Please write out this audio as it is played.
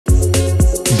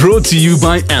Brought to you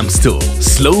by Amstel.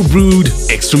 Slow brewed,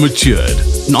 extra matured.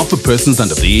 Not for persons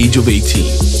under the age of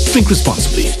 18. Drink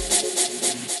responsibly.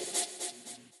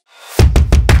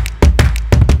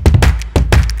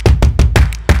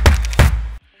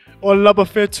 Hola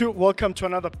Buffet 2, welcome to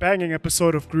another banging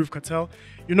episode of Groove Cartel.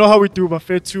 You know how we do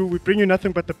Buffet 2, we bring you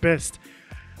nothing but the best.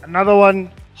 Another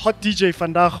one, hot DJ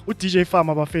Vandag, DJ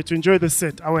Farmer Buffet 2. Enjoy the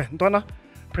set. Awe, Ndona,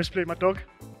 press play my dog.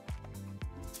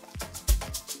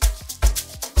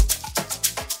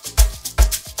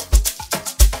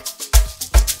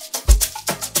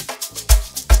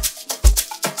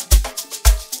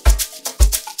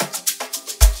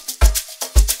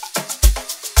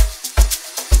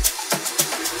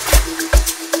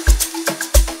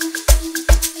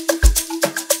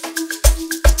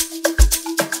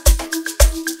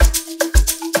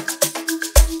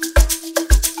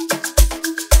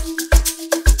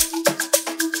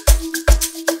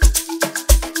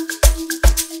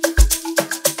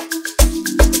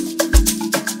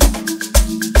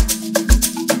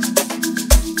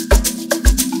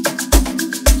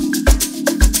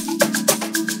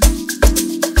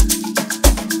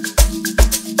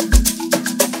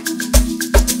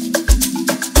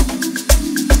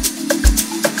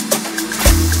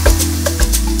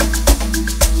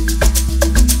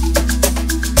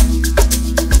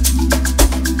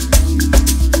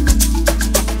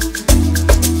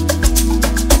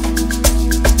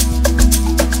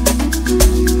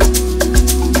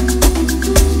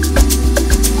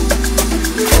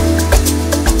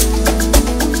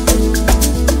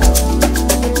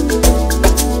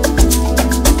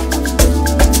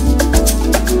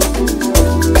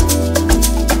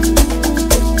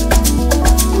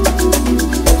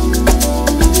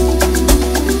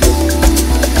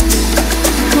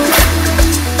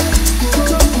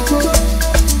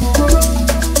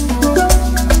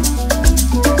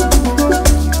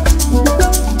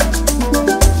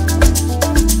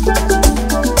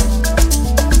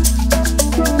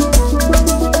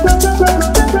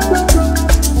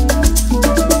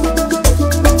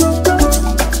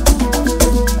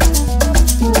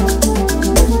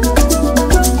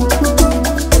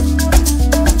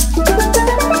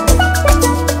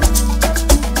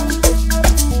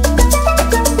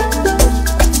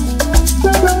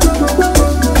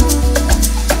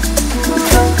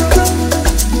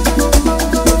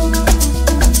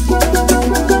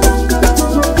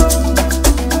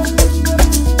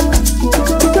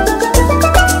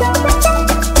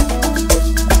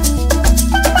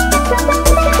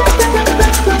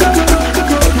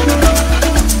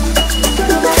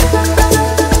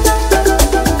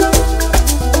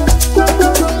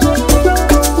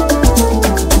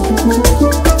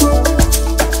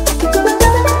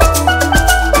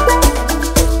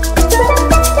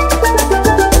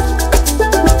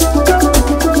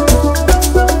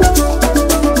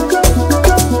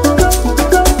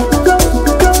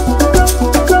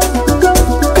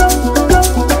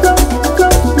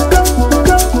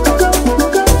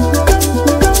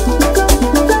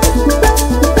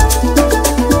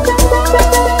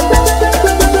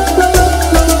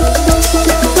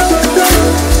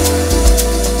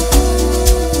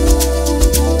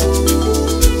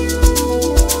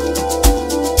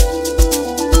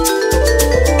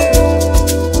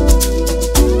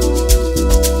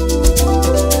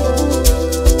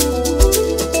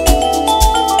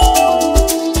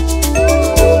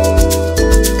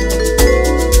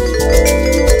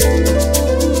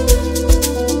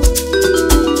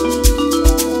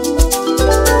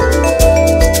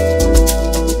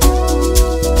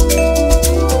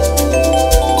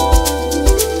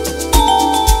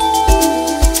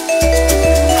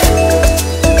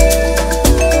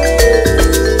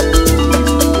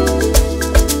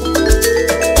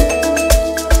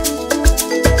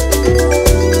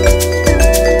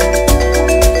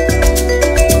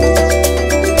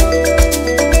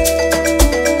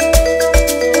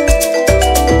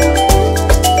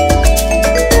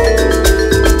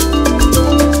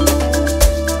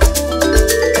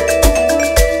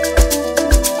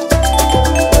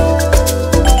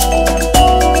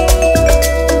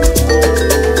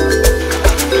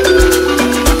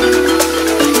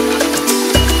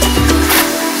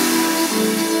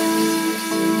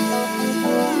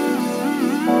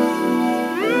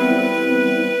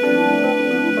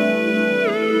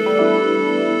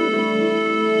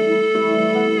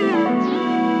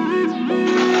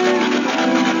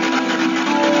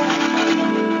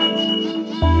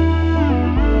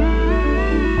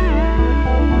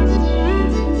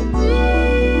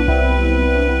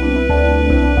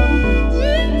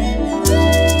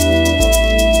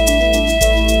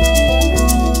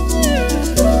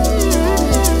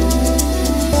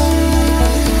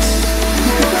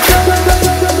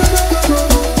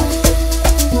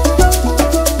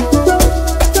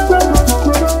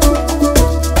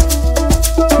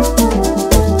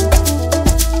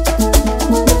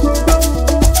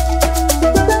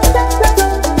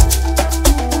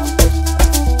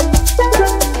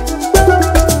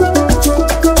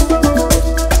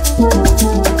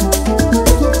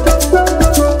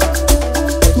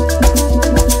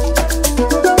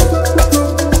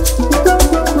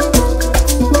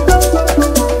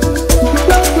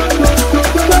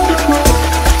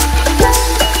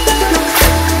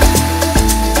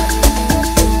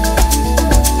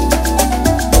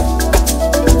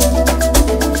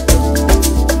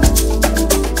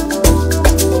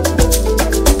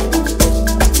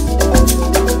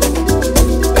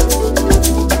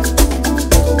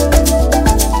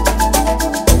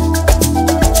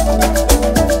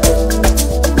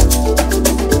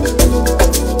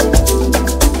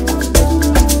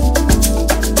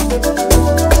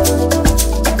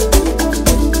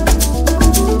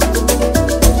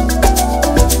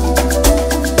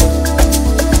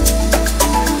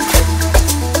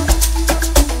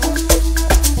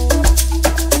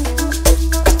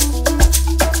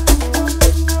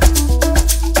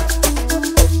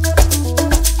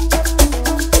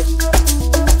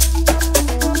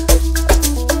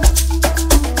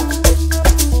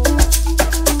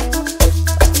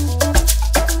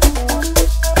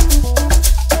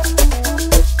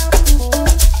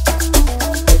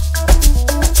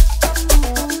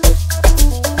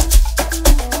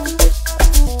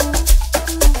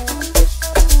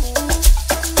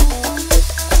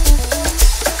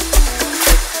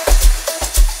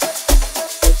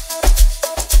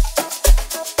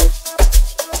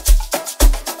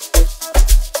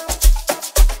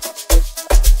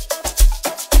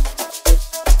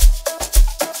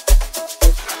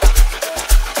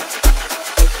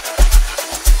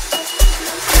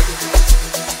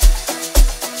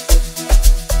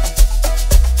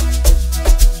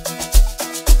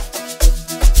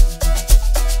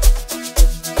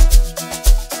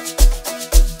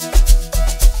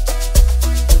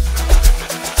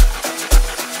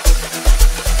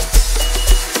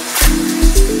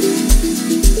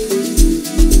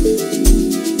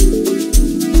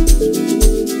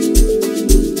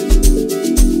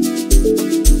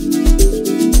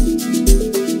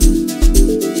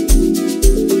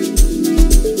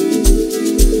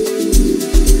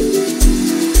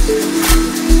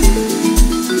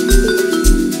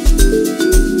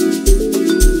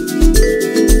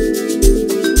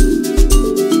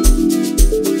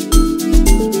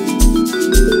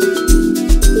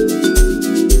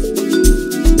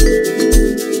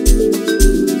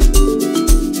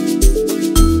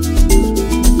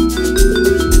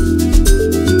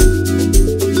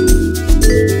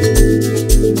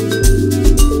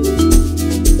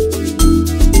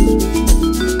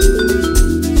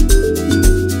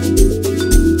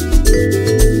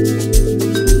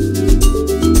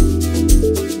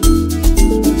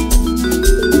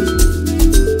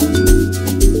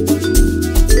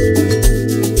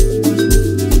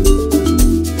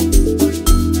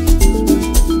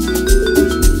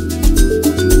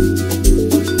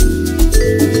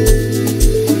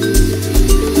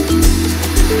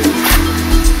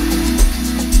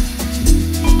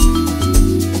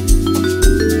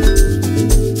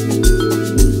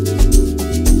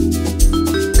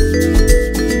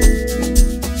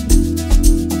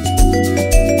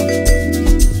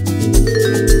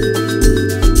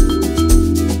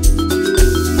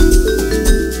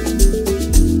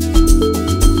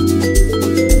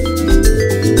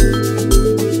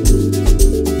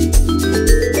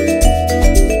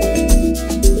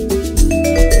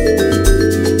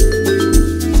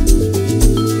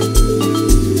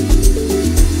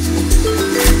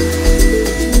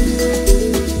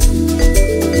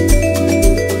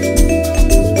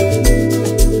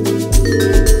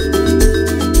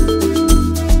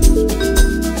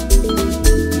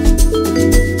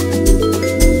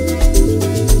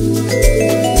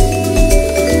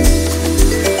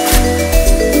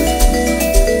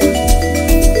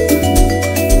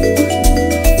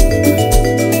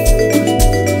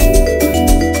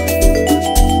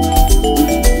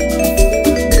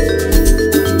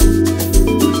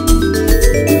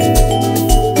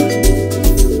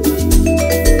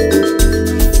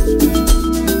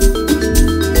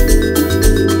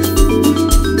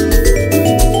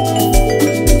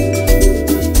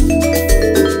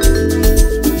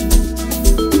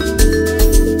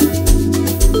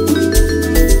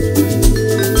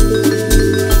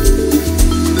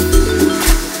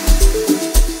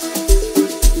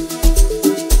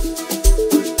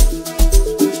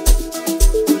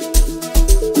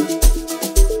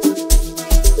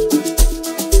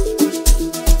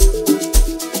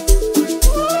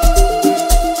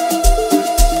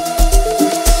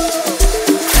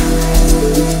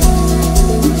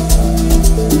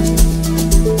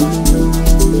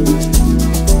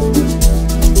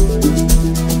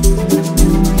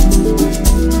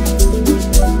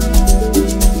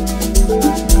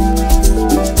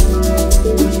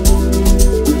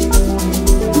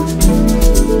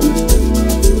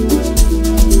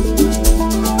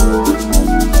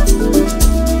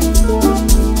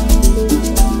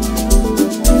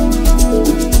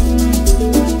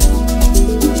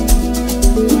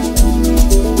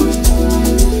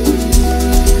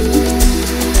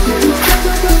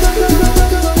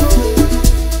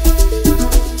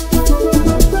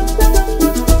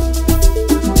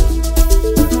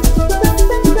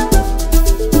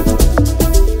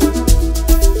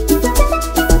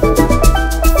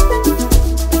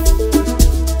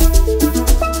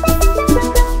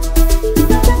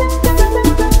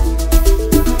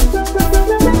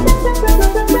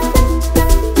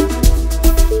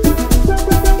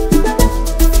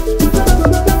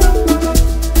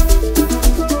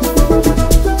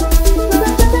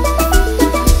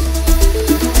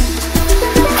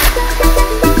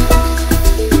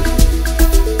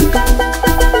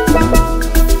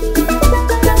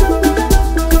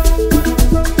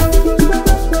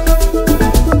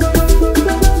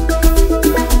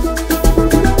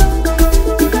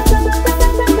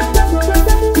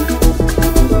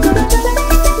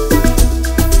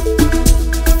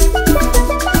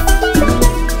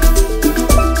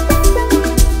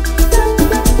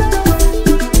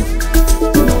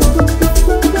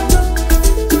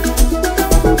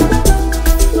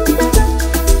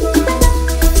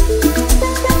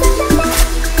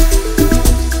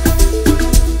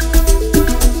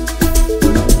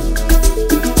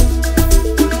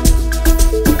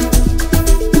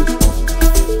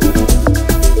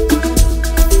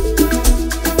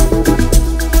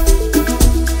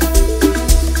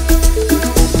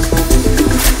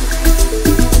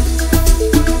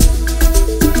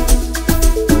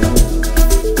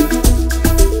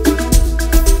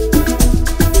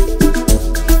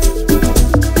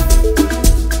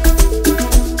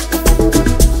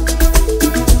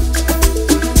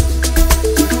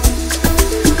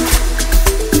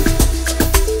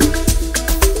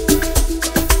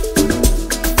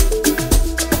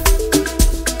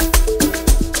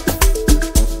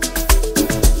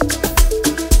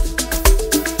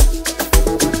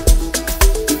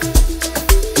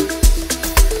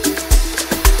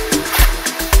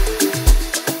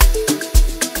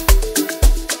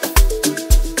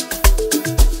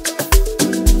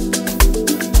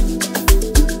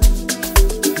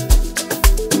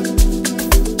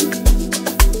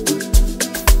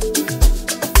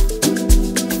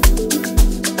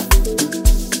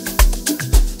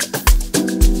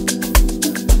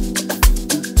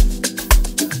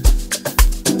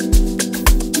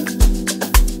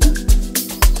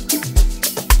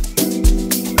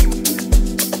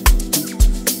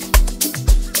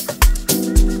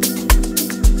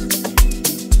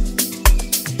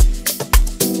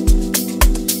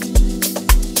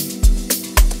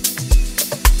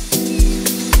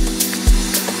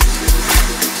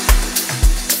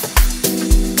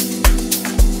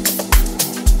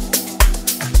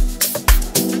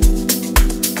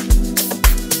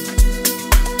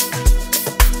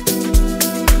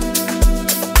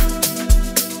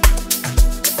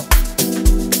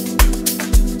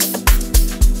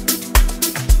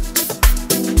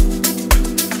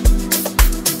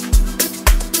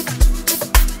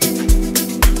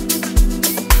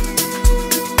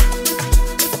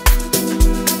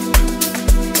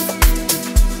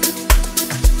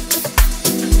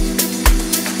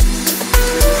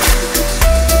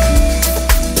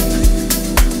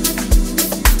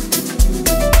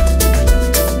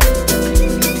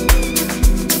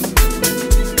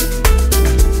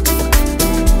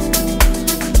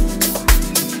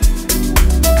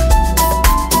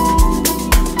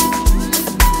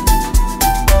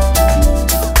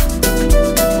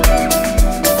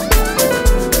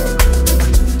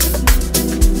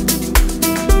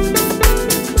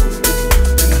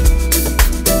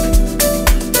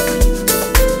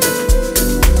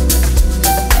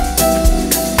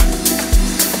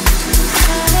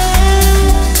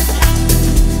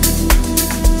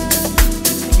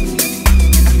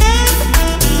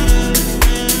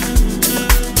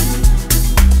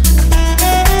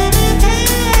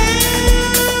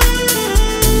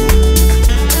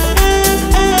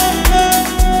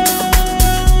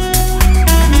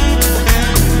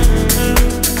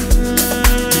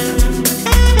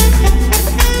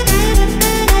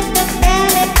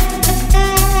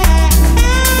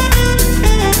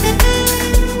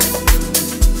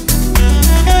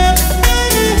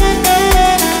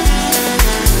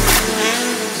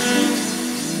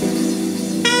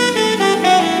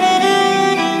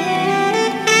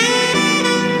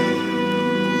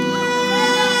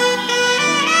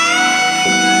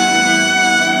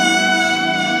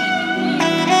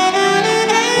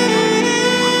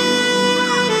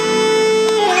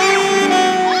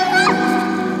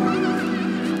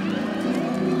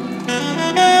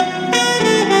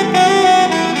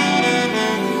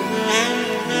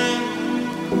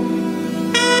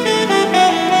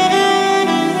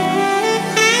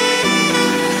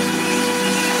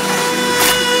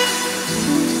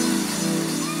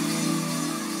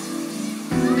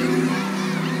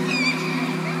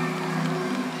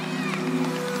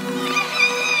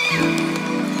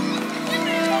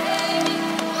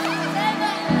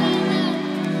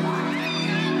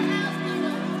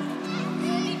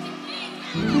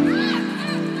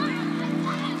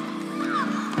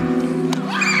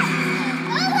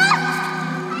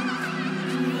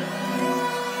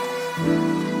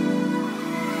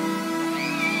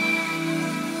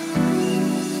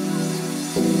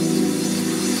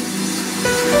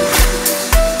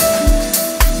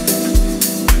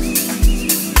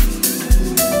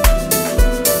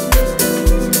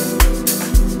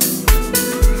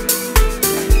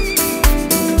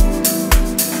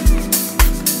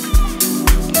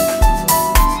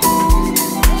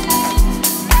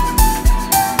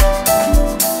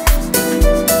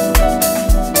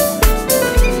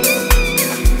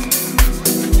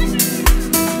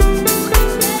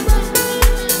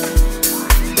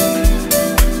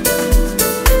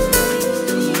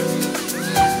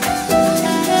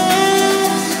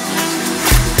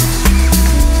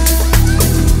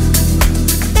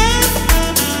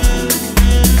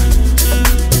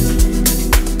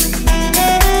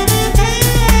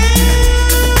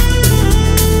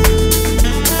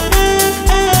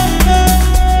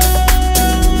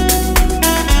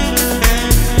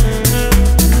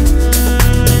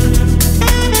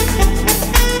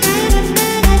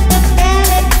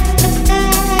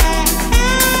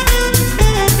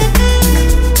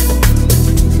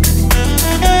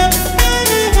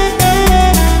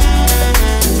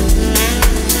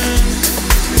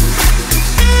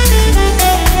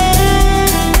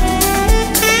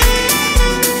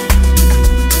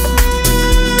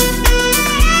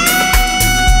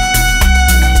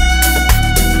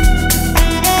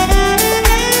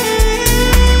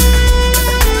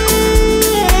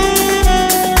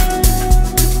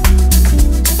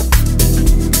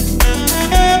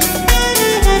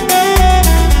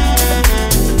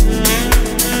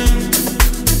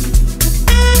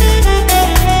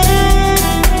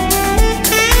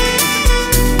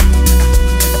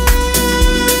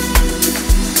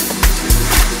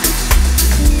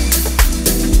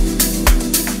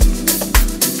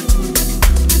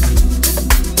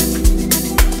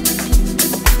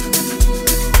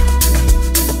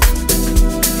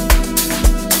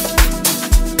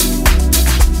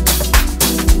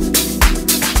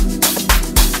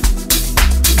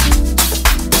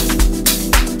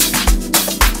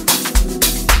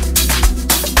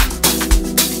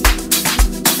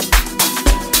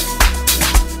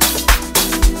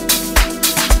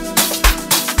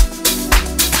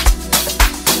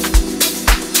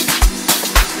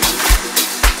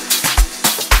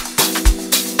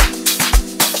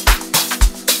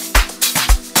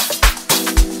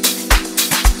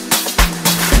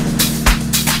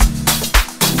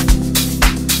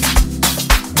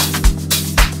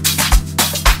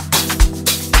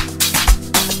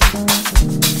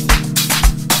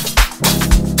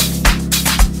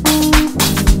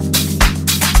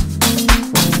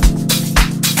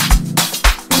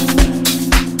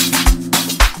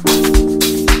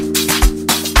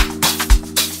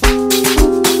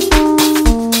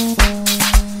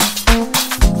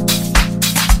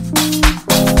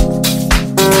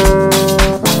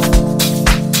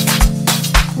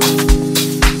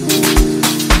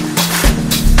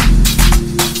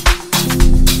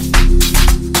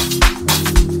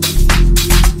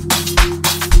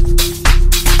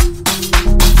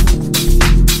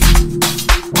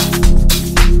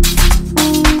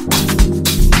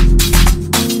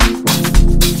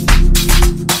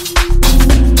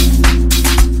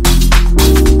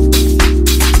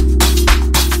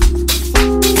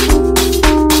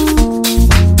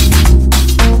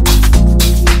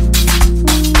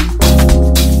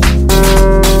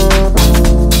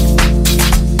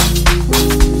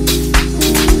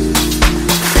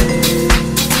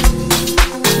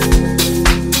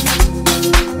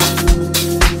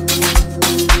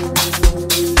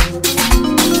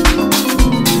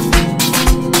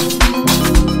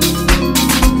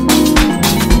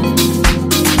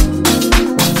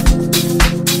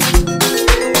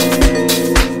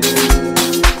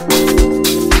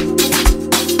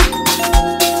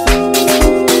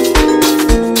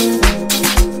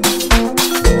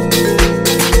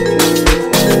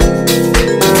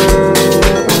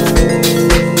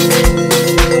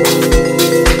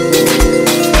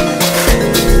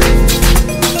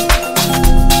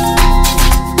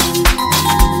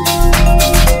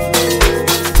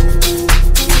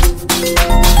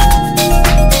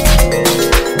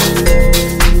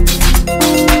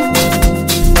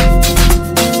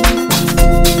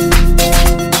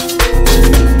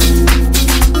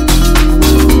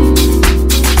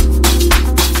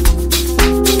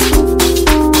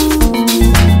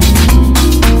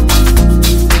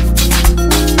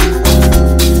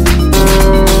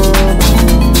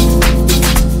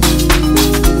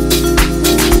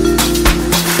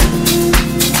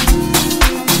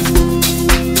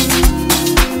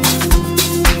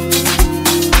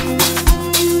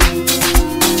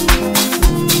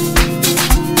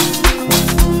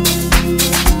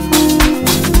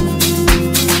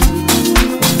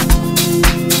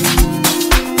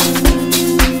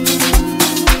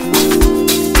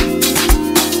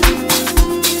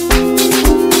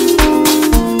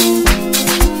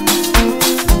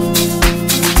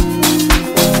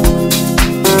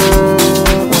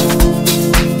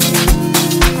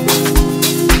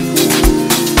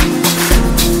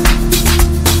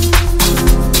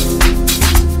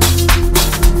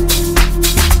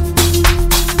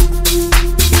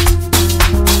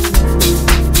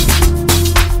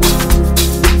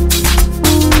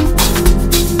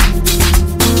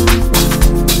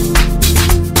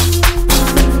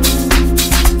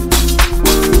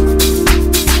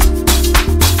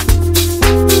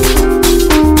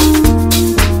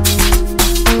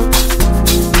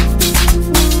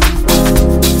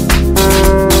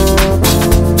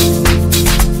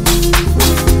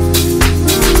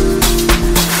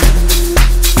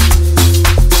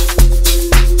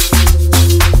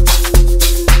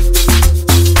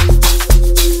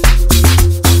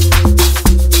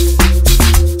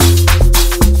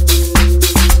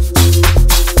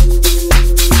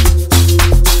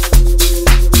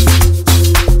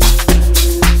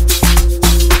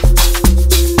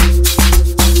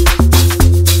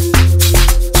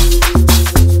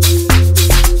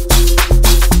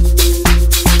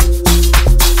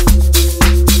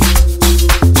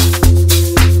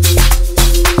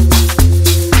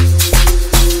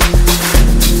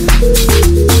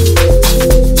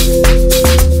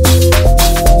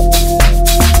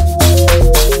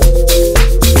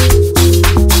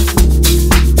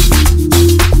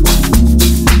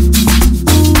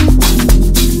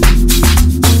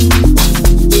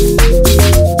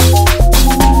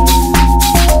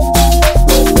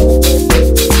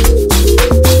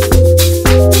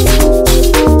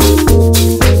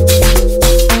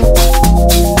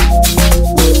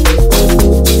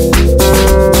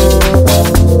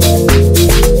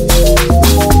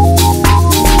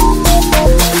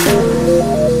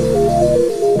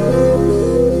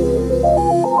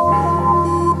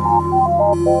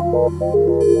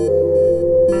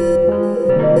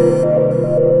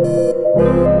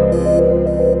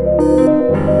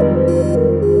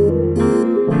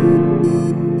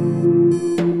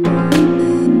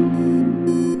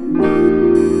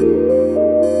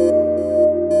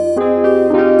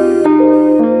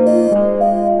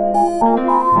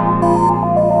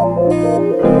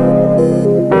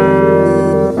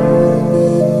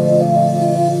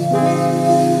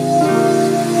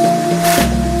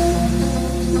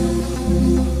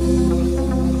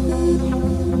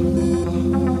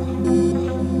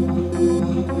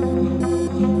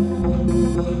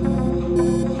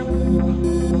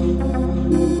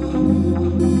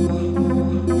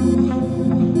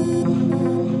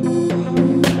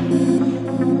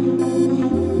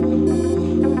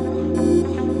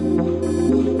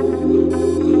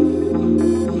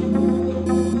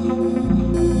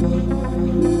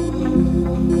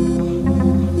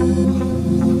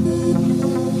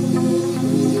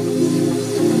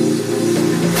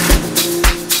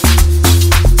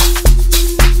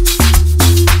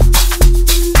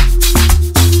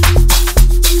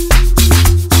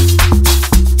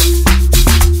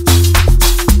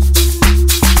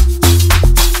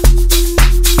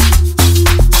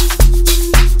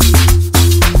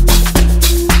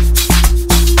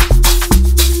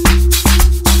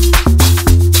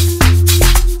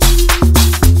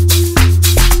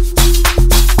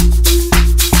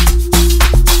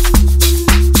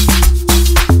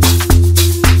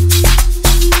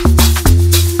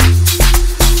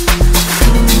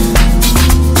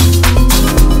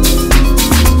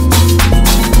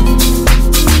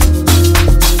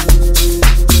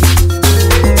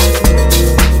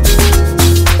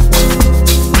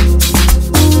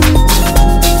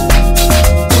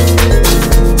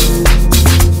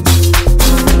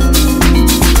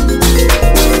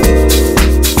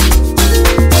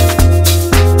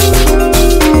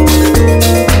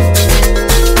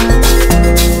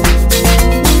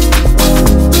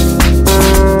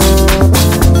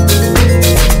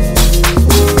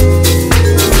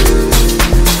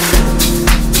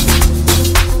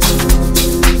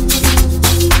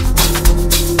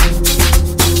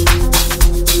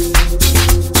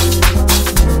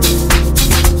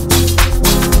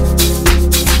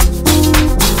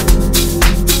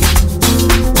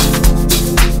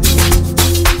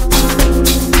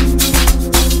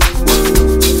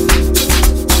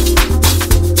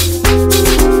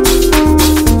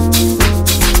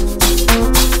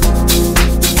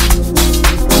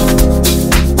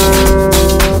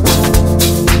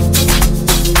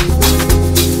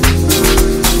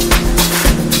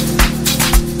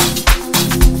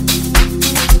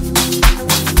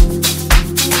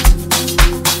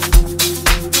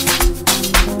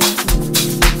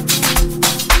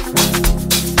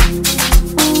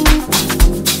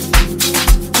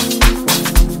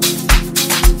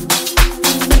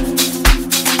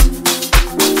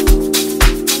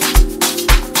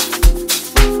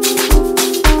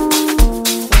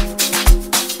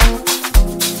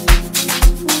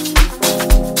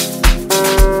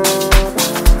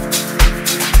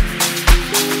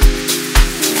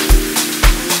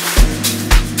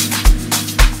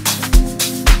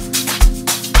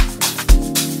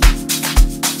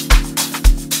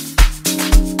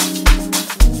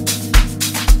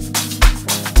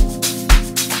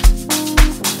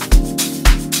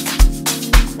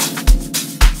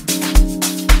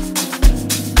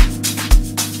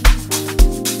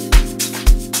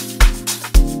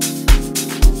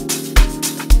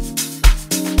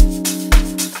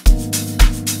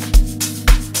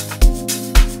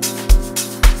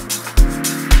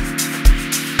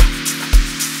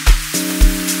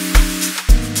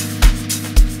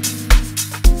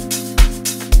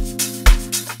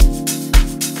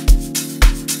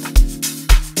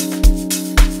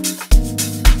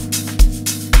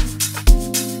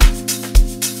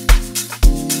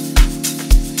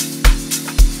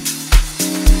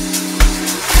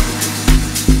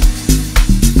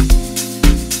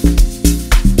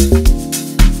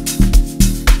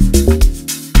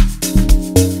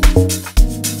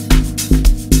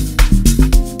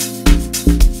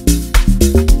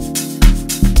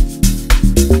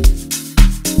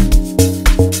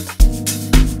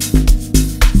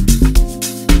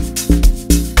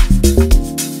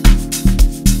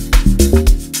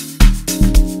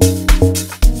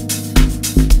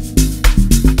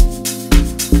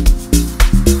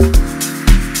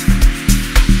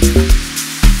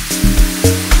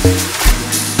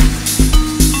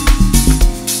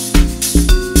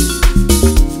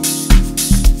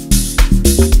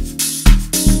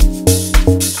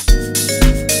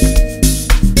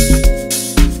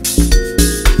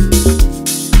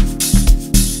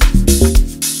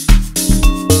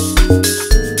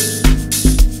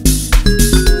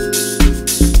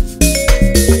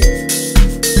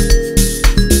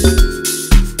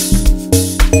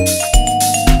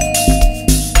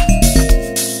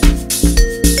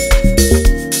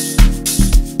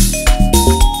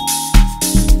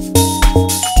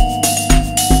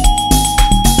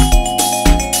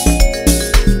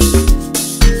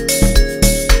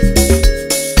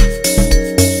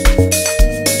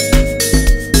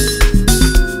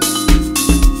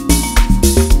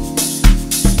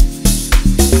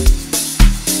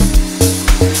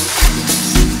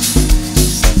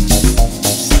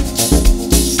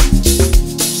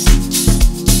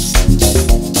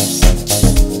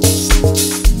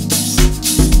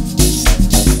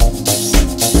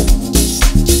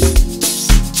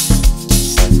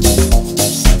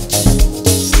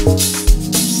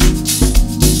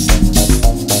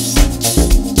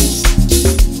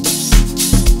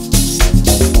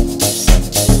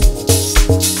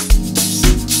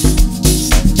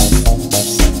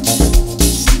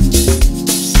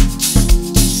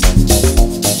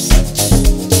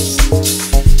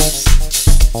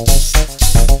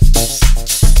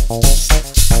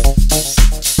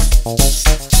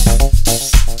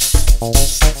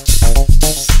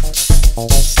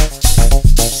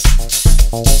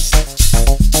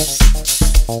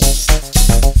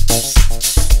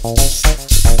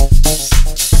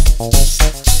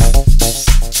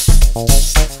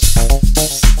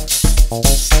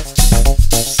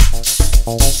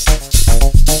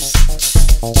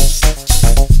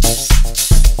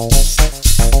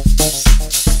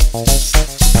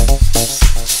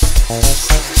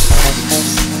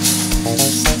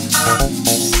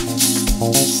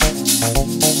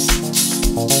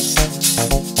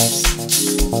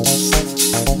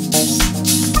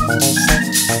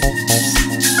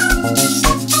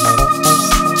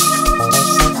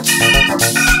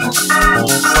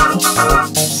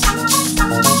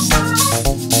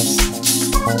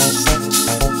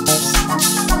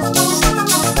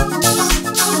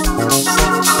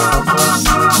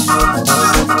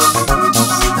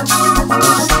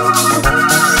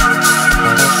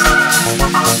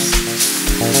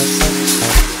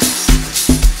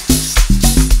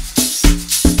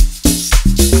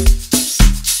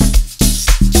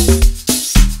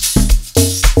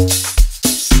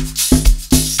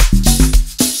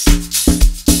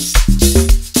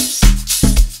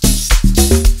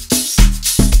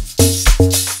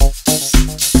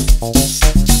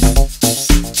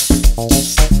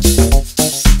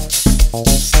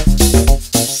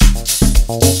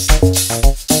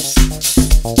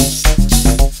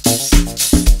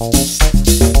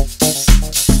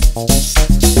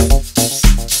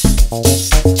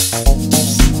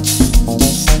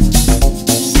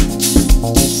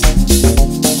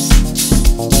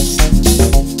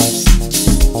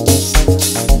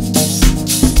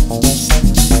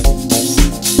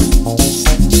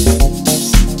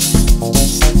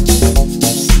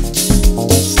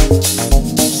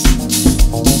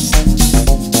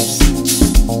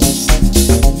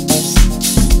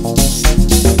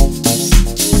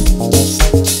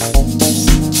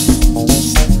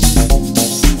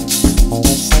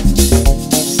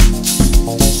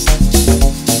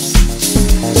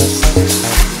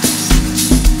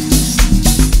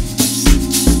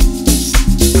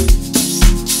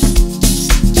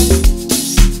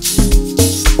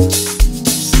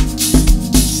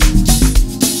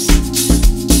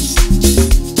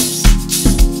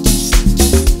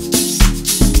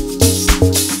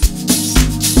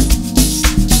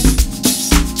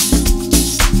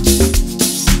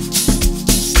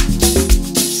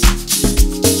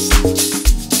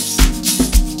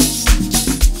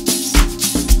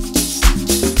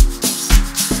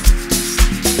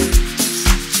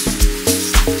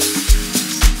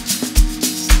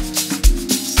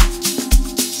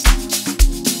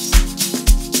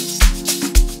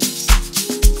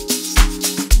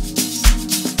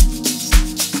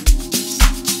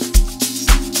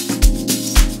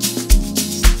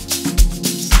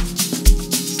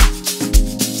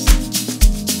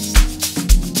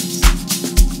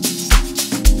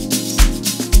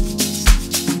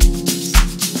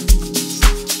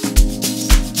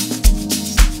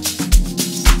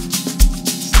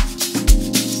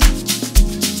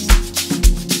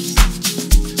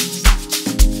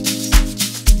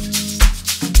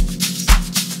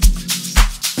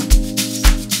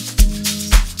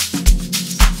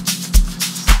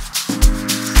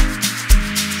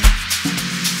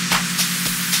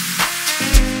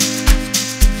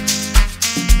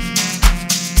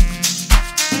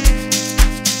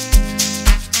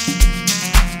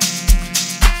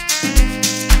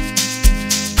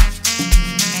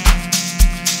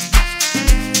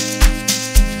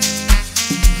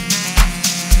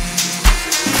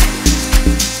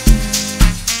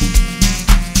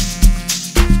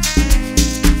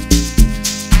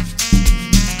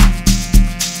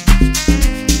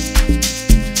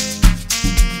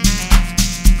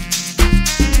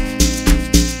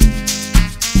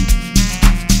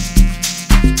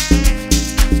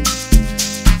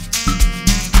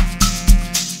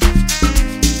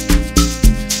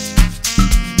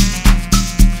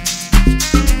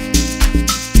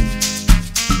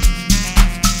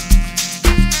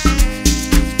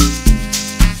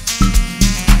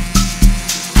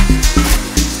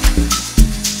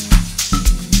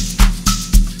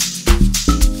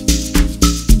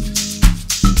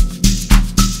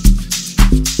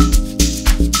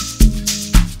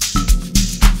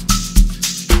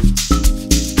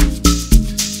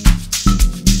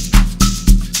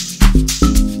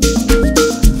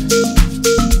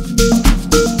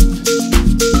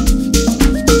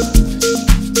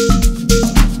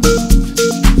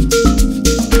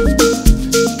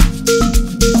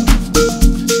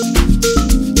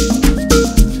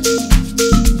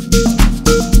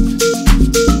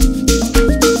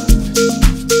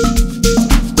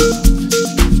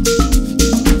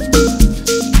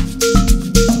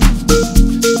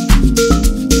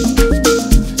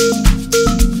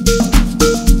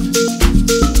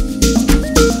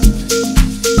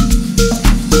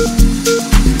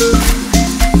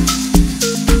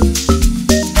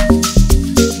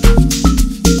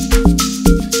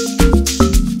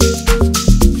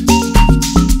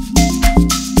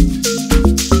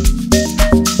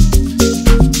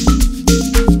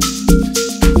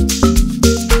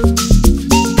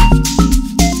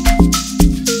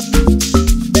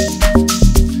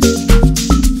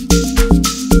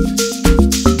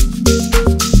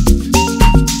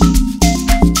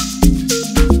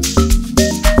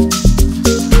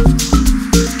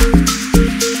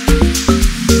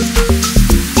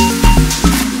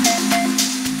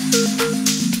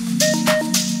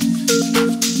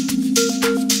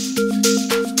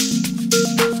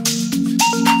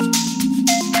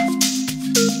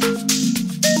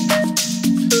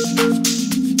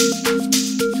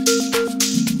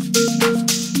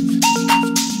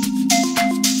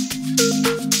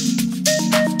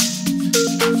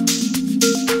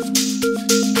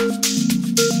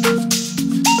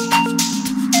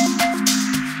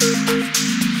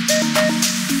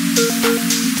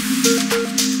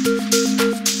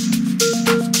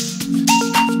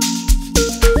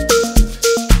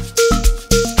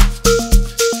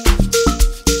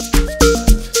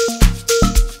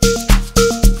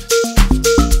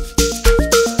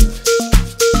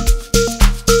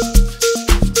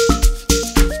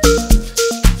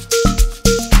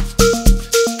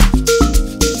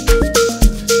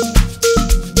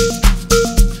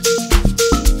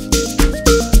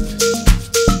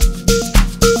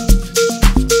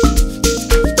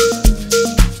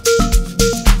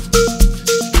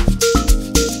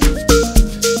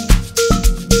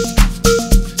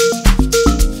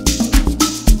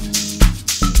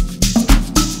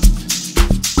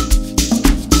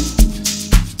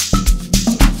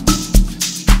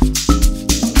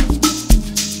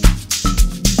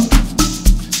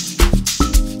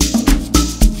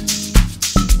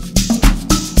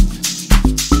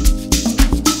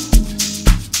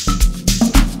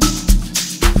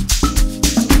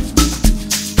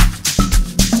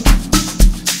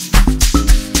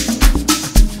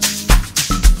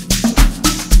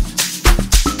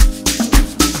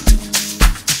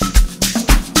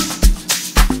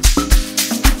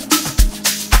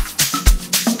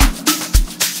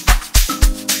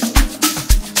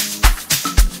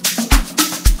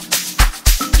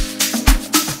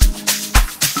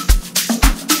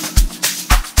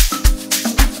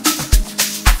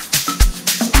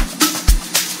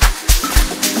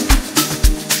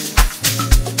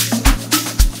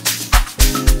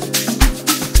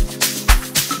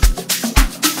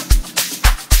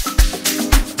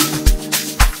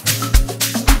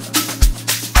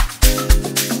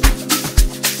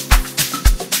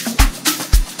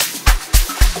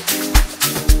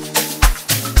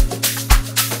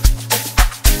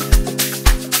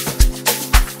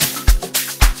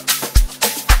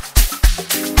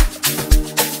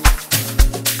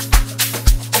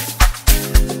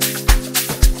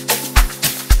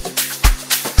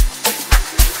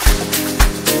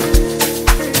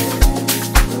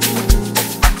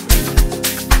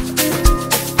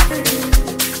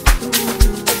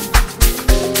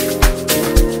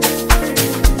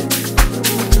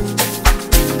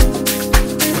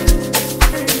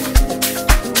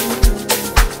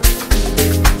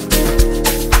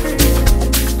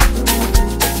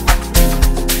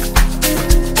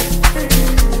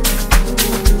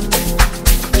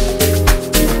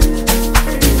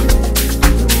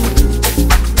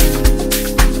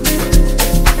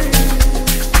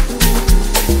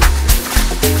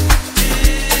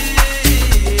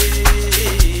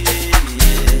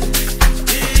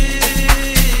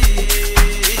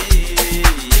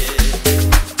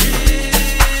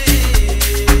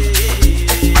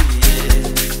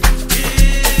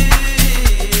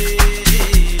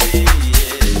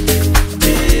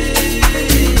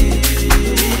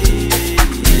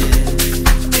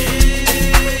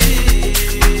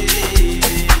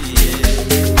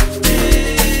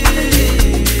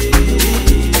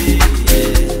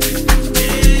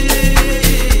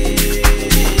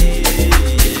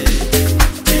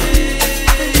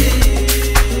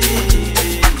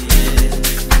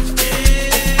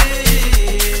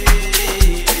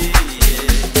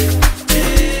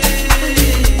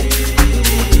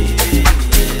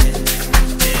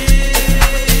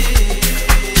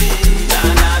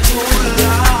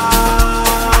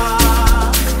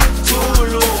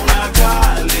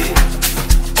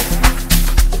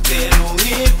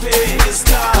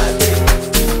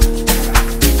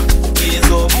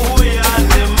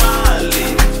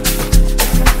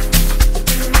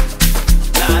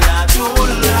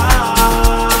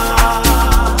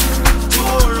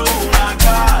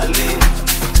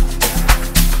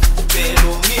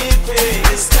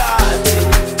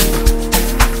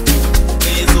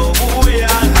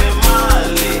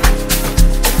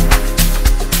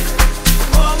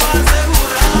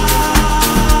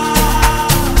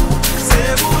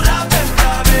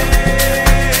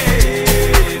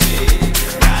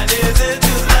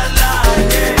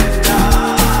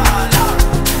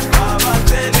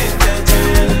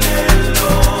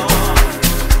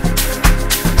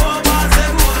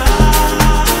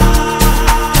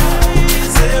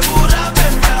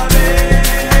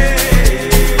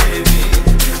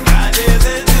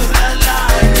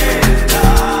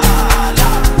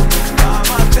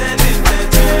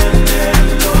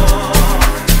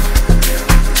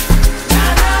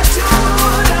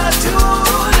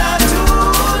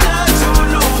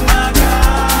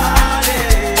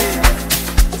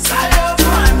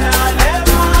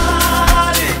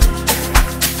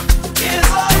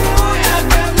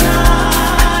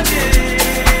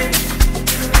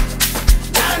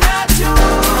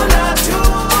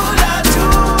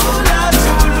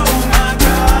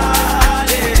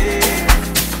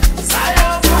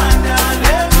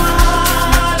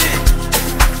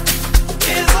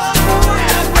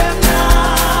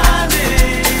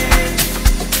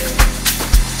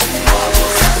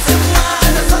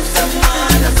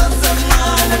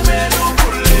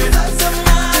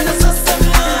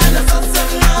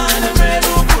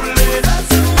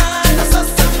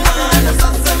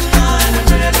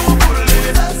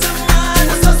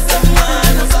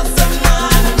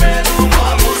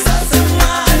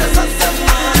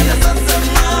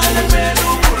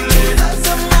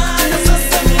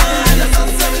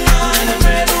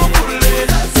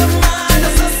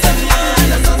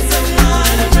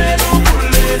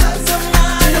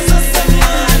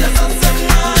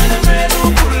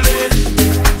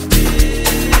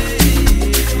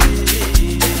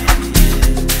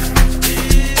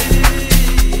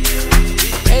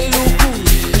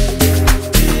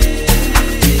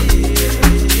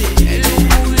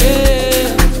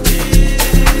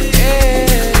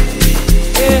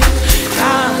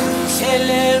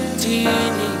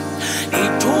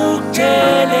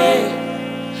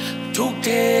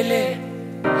 ukutele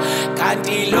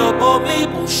kanti lo bomi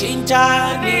bushintsha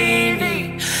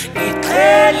nini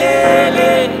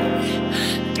ngichelele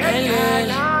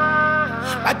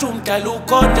bathi umdala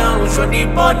ukhona usho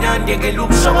nibona ndengela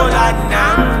ukusokolana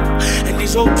nami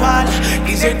ndizothwala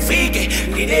ngize ngifike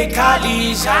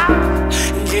nginekhalisa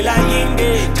indlela yinde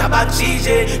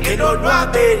thabakusize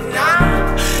ngenonwabe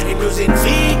nami induze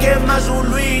ngifike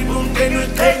emazulwini umndeni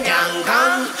uyiqhenya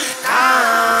ngami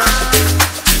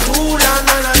tula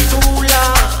nana tula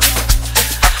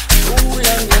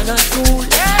tula nana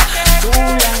tula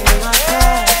tula nana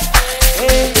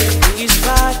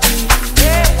ngispati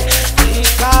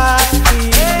ngikati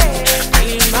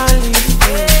ngimali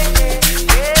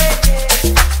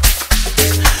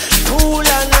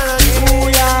tula nana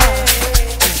tula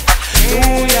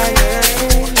tula nana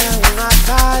tula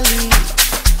ngakali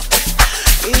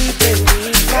ibe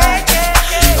ngikati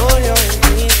oyo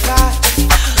ngikati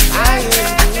aye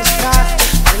ngikati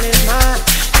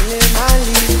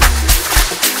nemali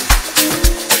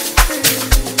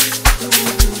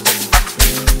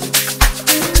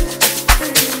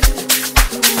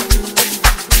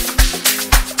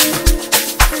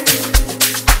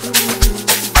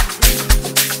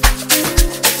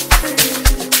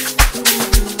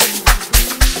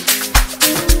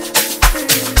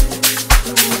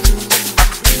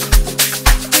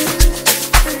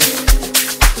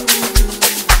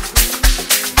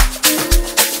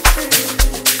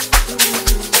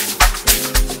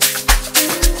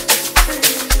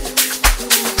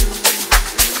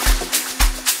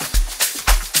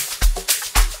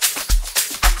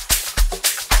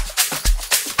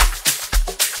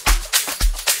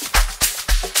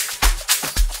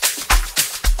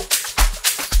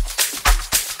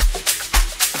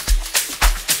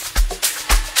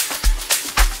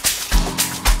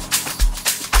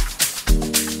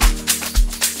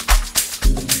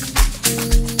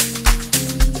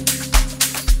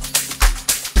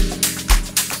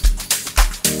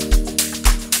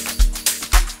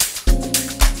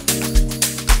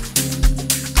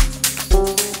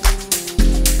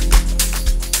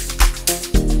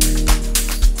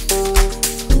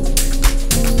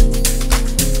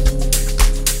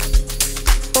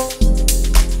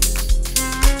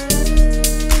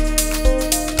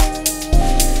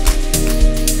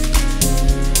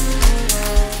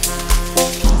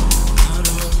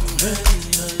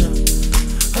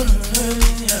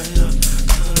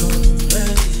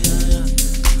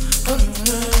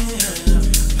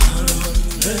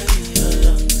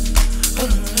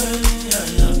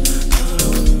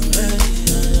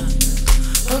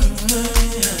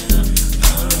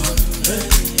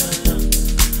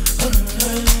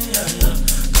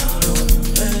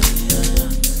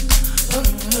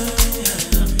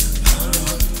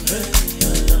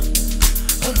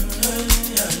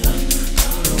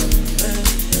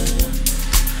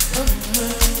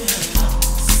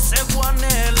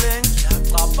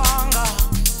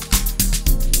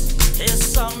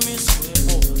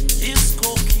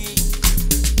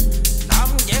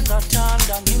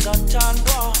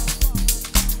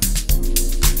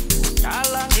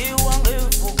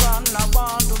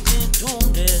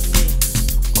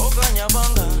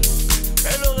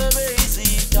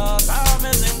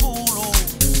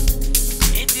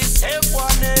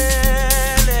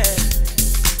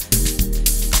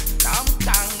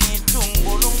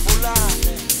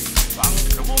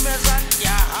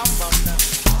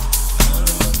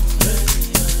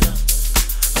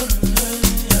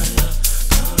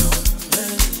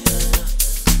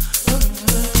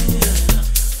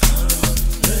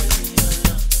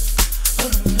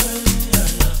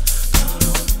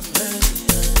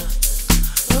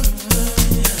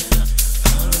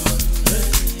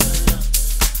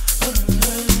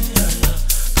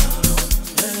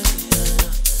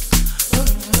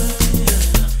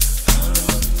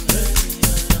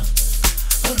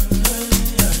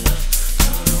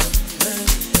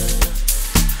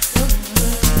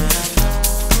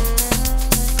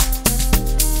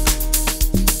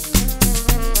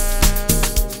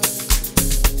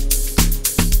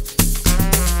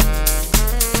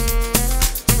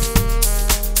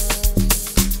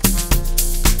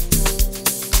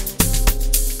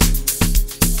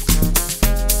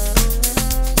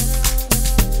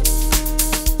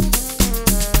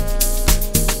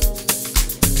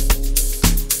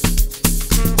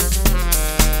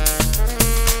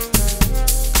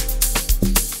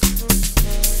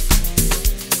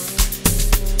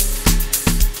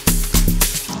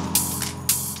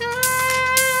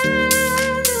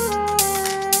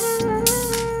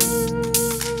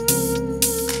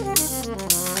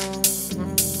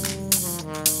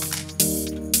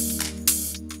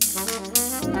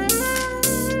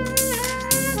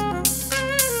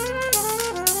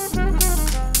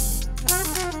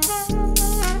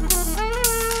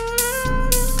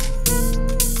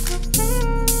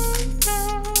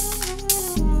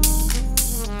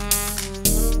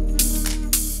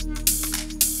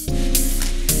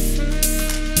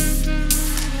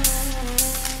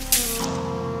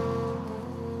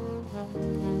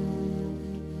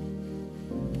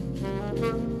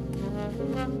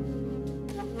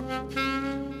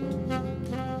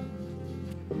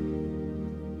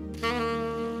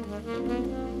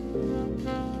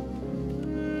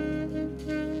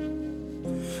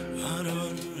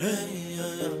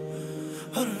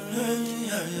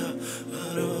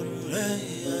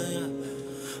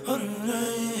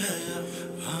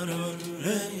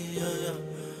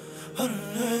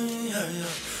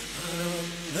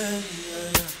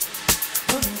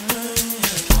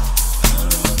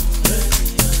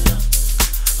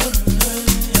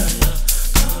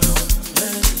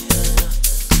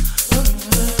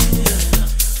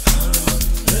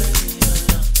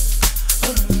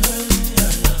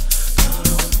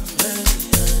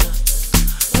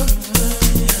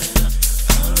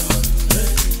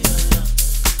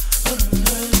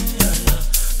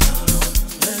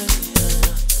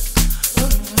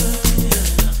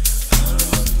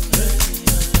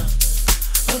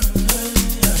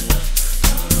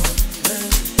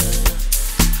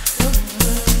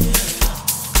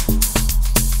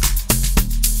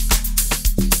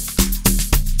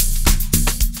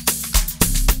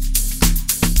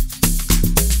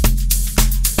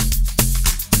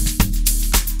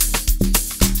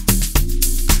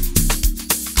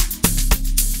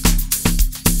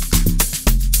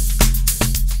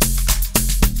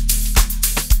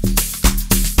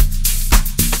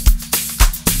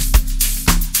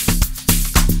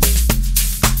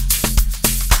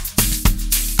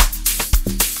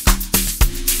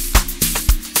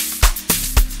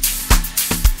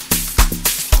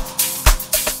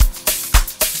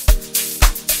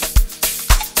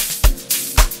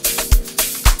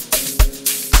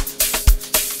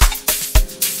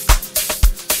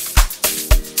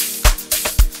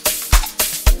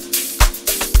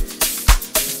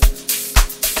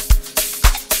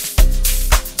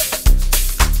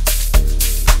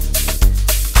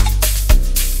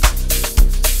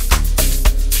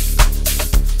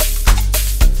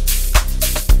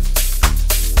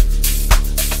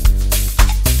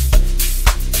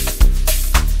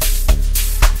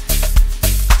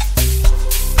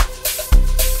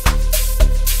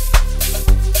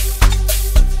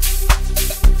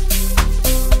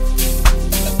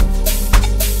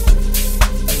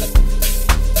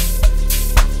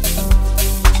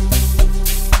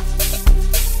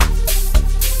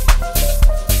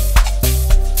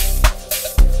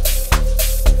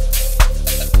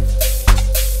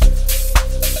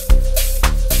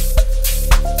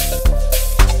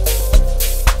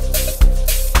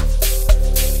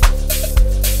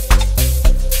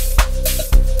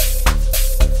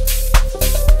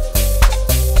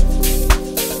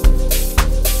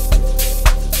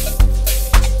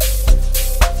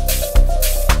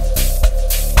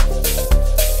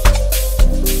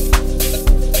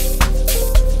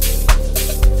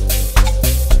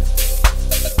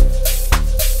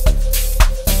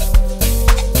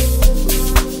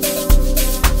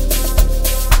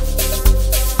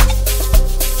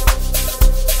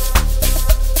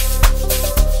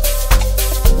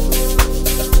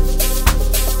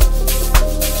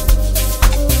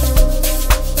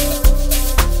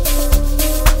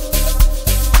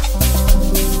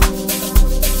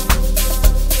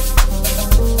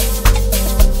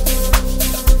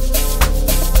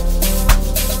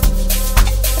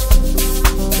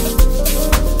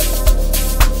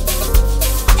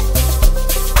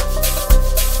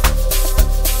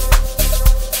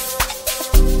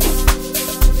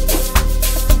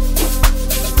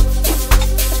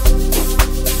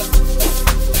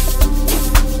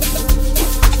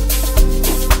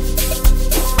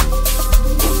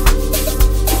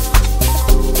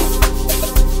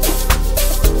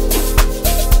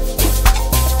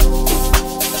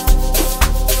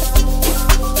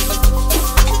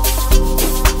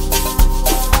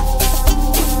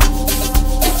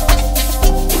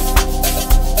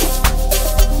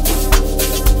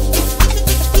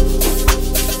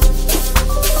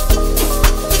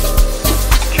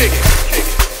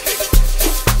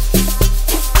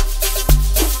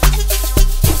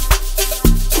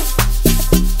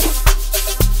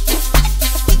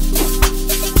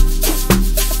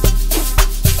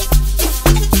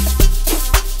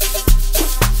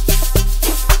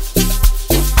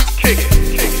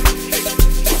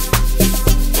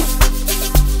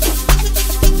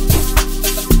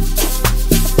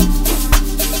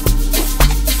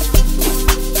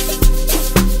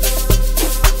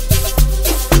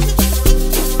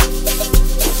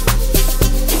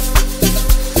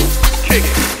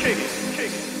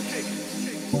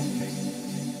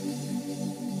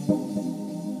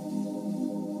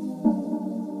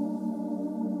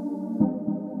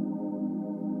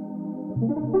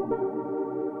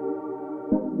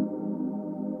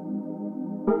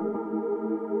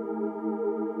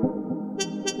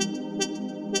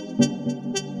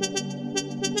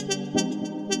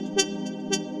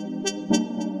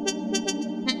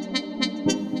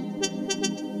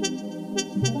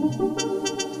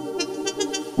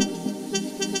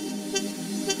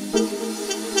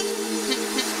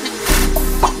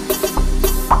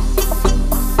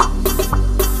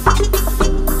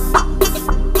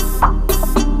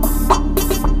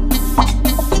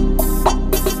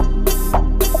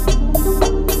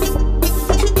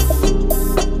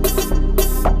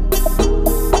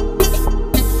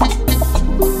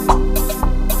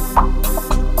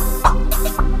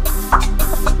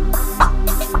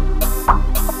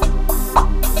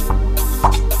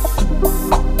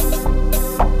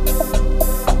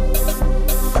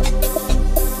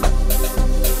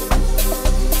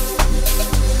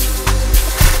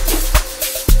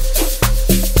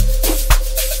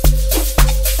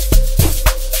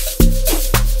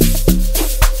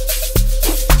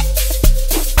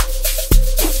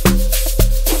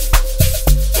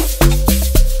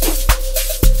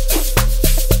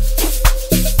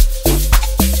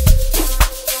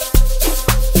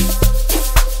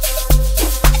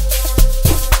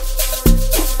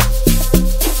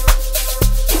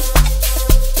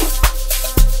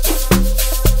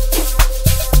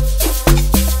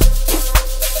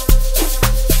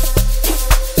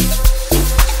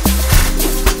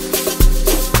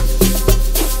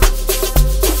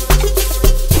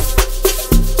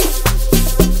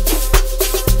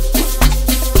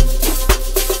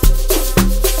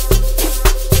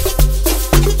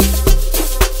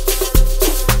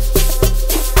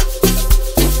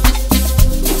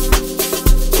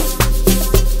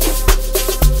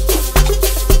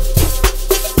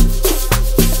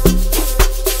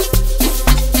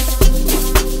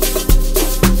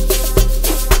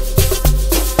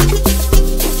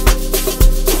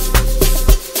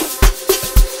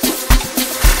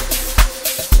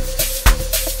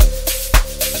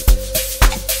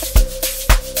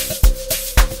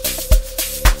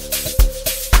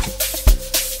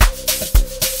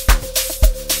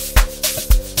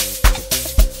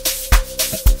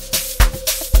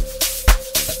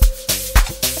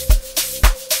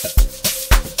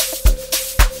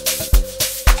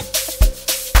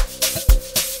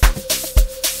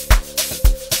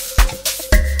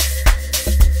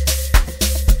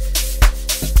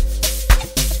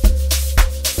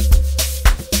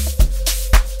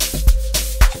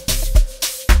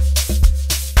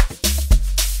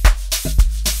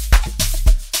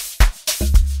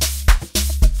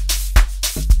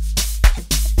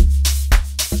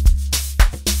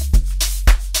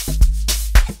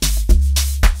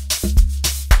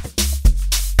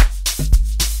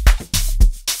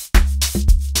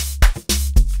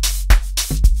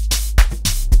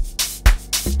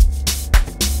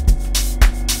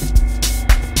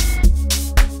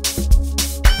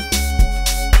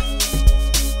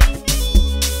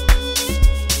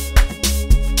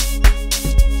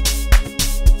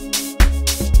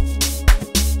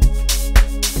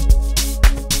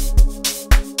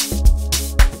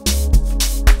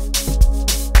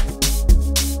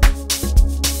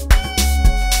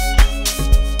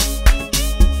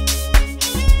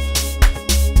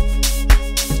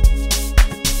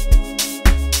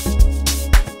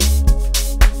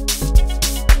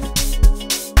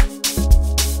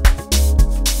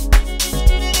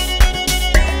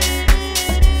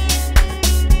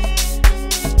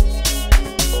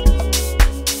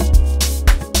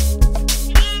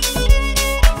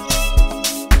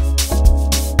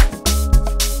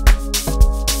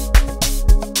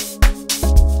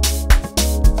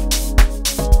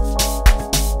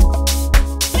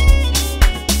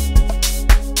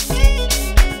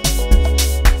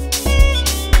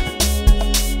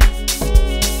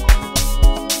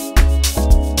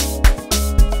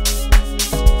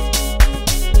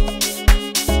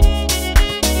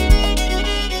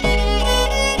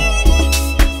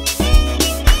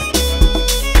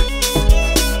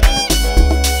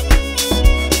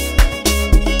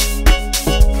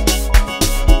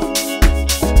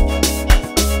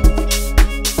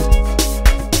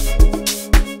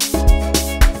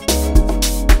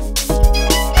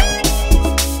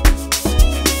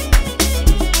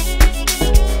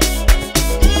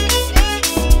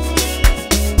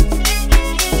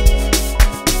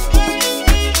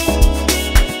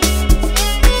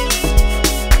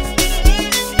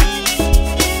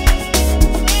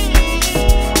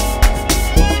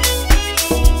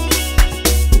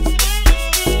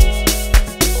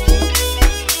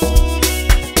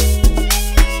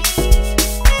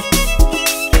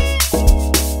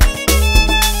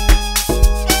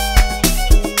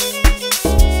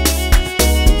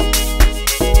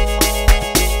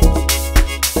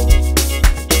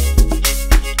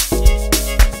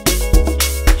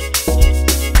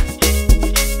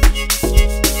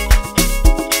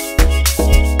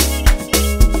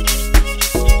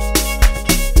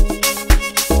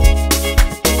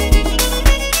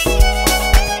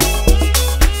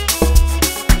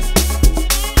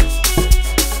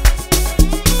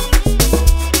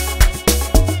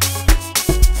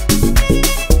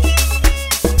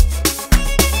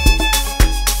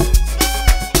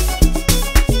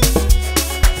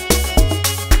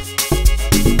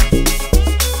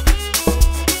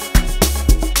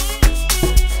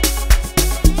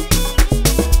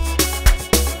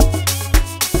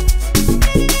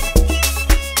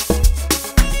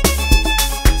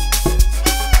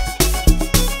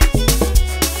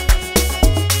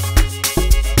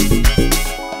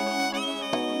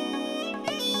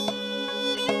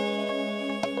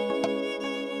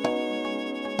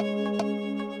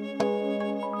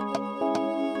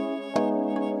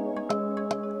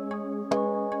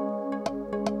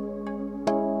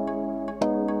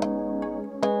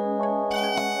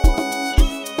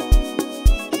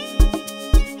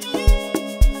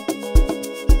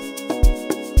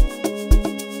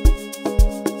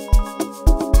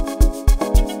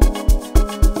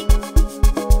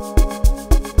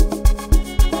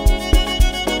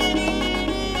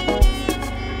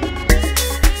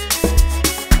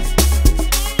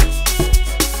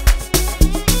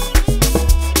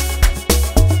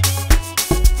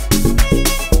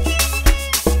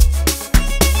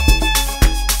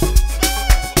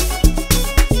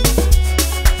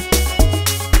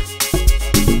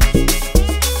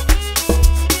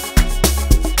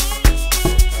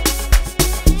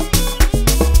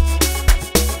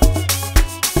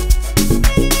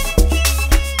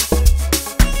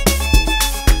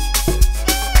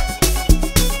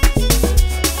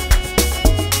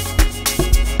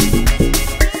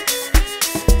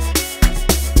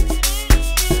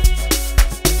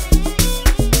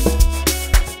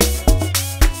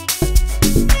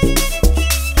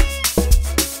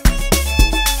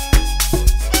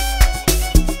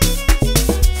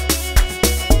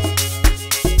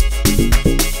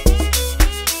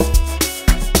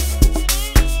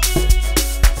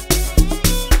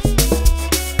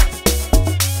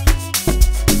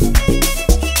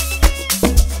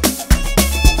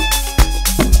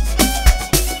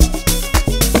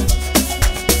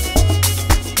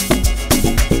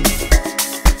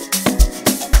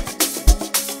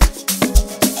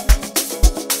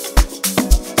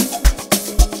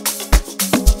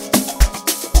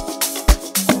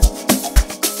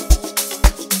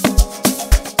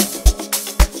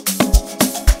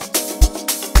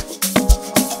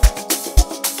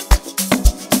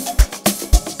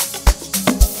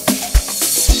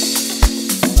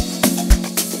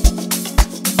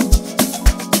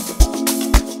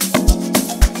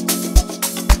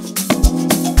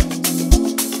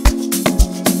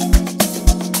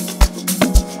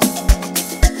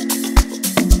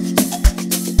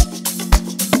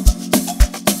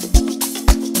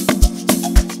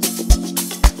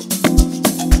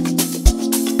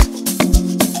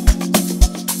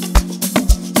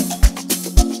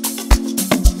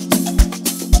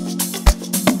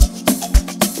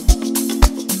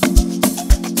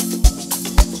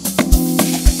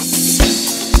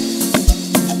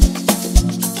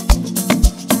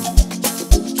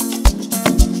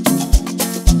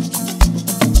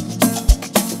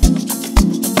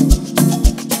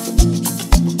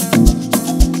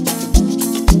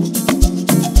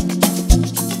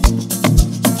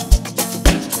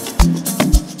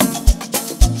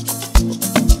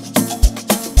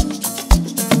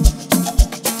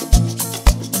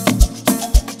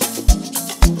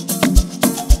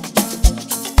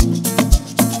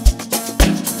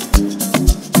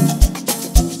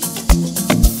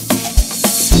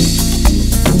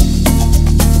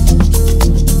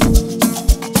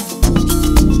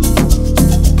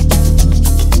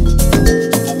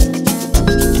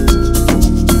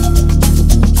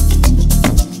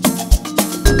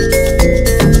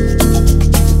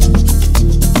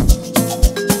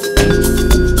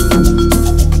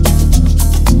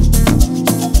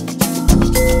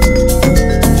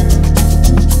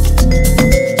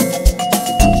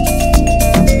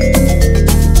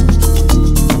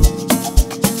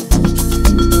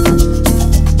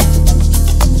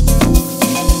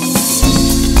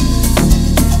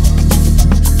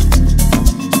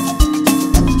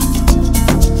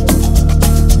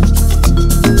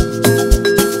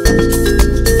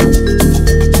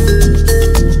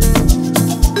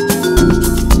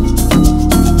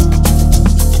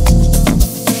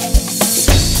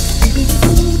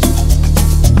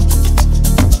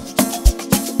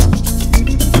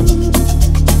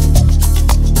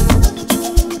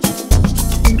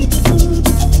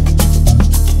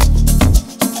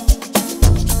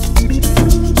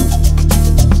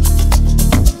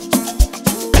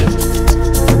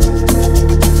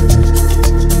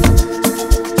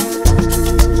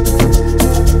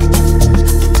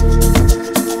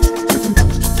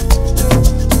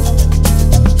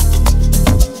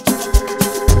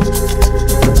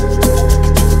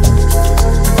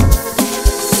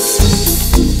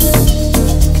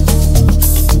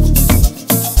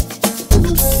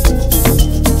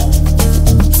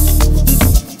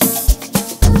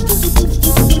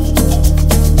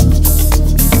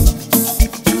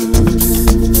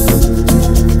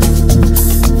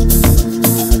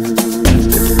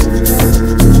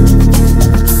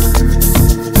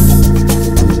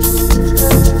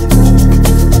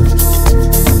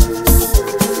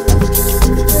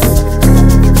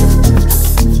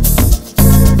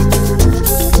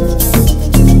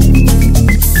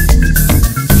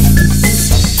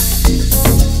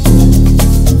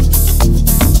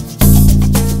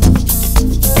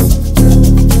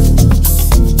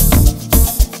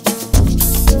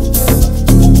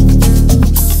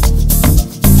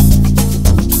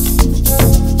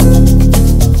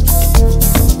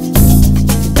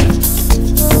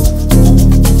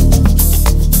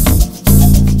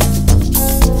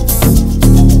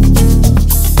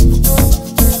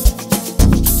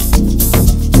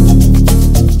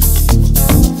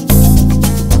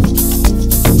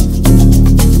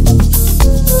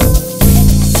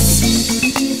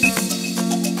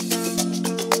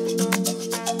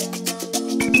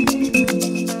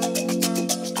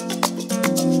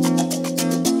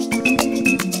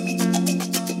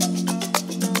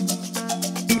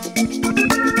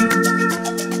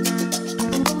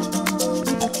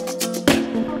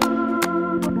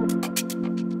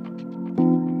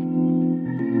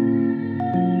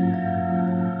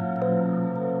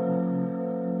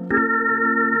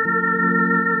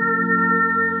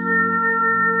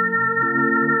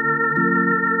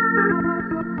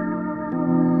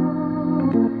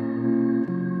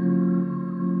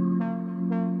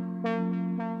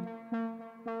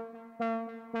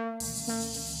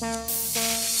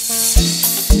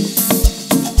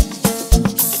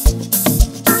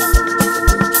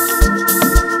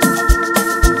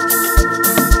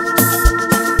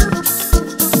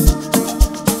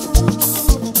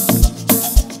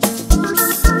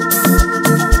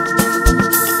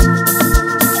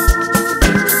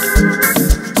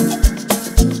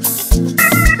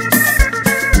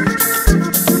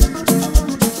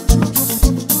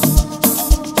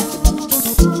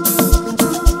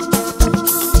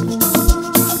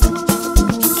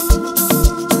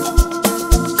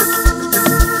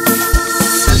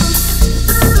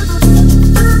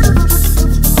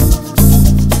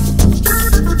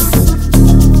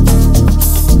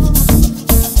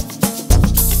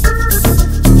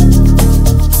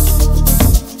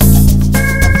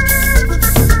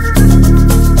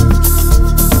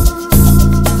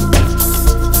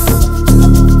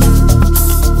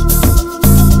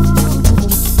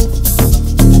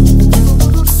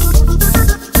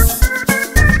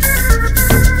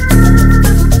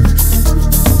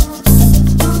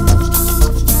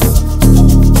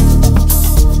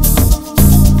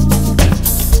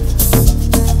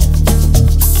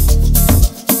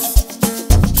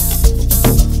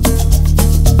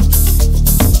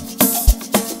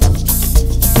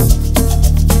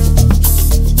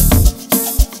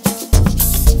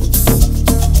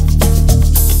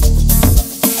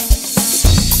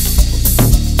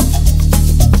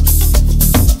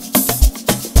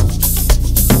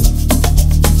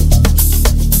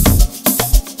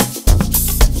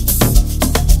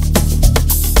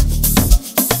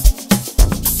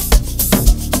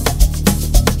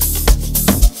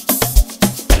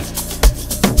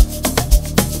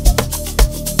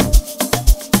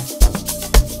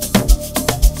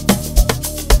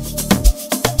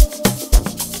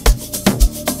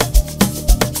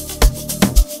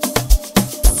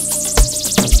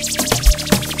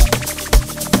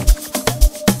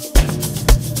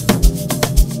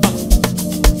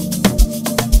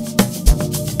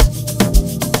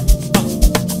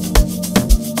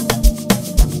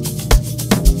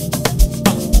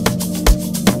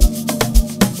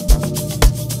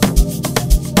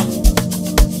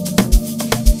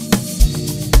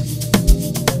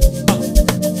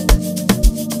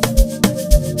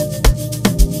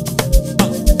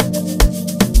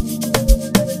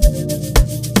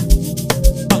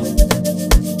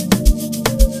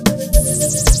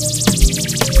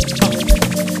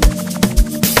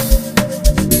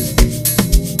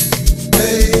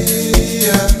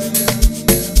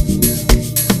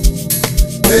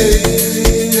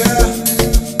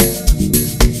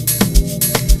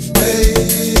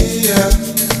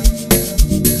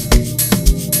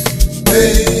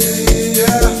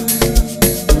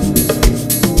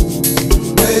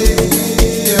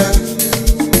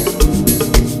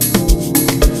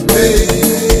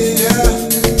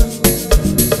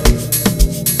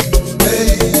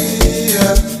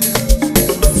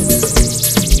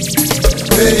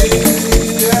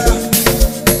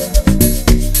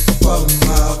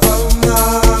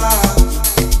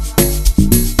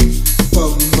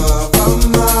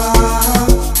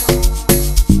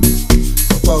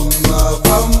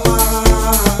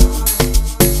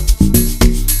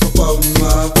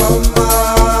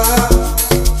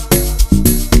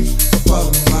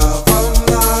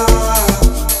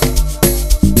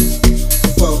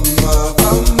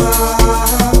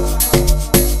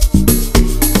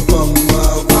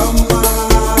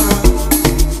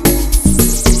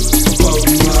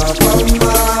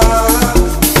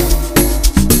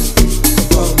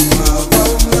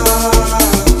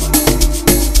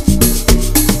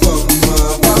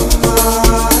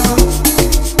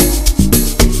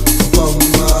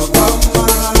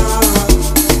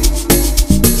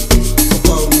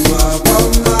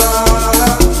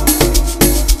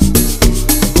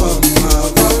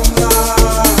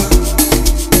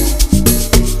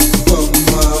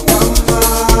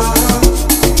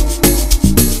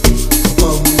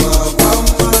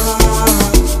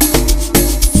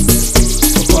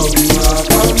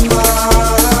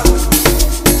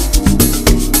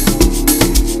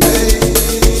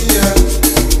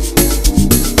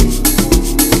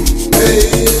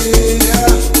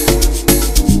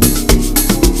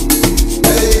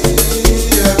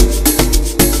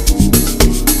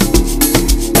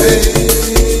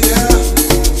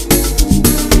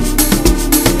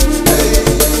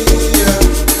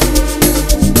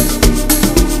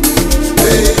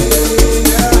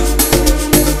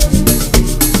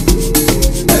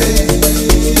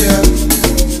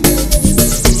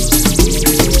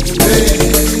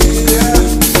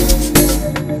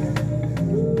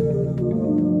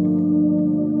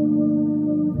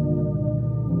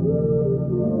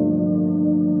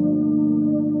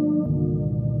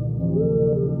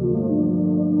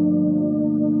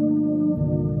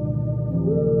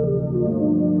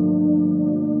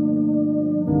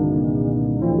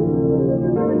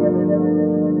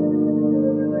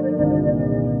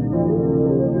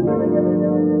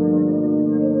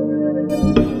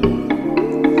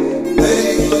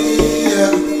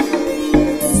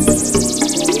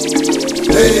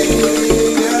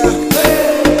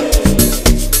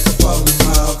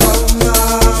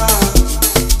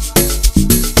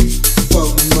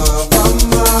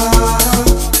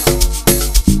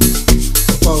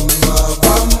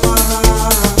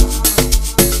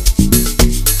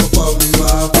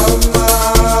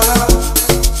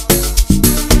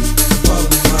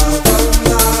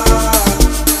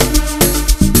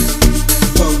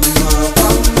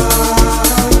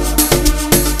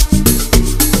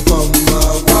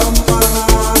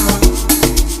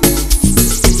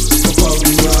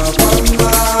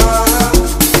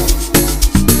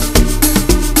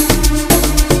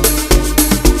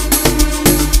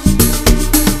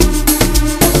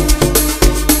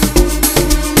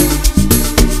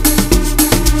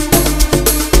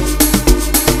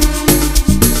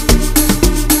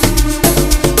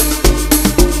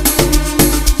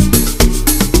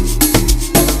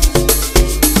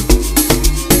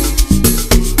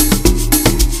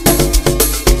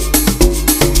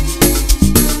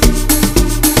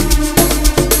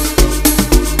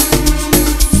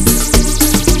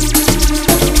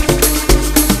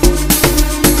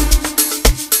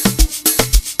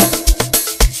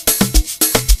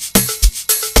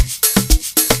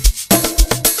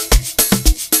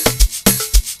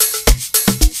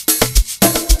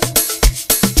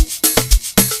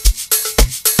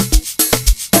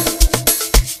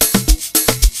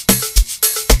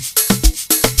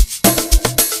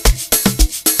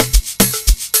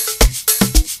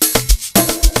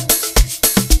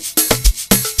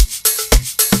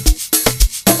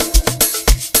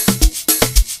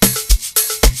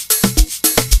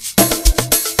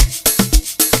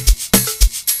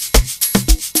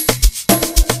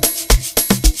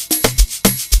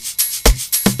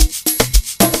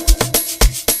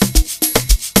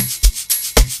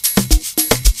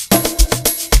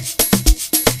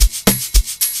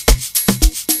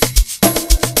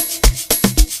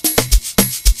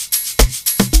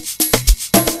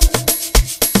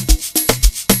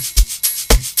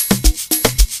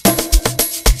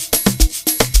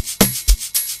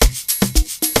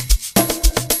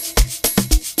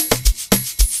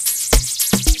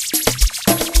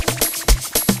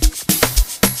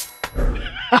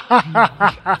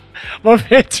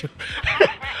Bafethu.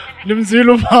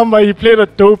 Nimzulu Farmer, he played a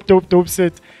dope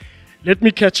set. Let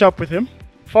me catch up with him.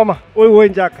 Farmer, Oi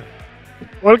njaka.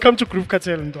 welcome to Groove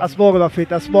Cartel. Ntwana. Asibonge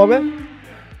bafethu, asibonge.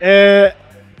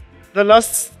 The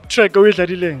last track we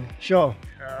did, Sure.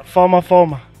 Farmer.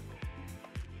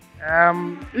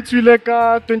 It's really like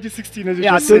 2016 as you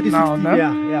Yeah, just said 2016. now,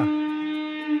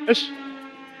 Yeah. Ish.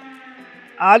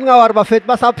 Angawari bafethu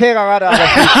basapheka kada.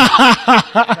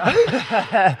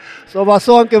 So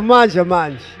basonke manje.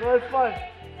 No, it's fine.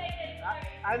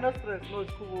 I no stress. No,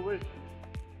 it's cool. Wait.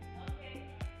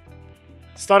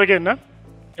 Start again, huh?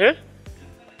 Eh?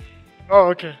 Oh,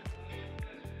 okay.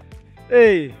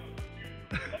 Hey,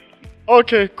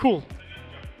 Okay, cool.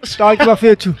 thank you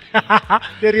bafethu.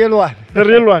 The real one. The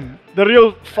real one. The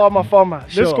real farmer.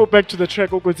 Let's Sure. go back to the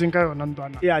track Okotsinka yona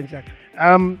ntwana. Yeah, njaka.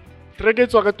 Track e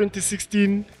tswa ka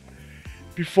 2016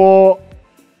 before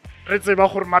re tseba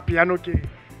gore Amapiano ke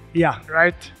Yeah.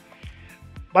 right?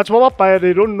 Batho ba bapaya,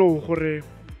 they don't know gore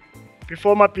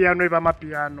before Amapiano iba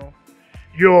Amapiano,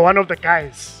 you're one of the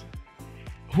guys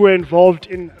who were involved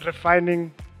in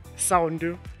refining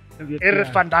sound.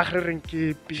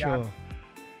 Piano. Sure.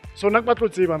 So nak batlo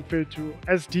tseba mfethu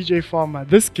as DJ Farmer,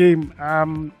 this game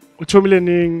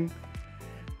uthomile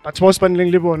but was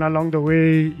spending libon along the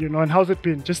way, you know, and how's it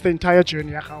been? Just the entire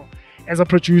journey as a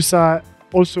producer,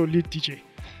 also lead DJ.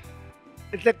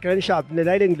 It's like grand shop. The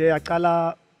lighting there,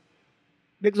 akala.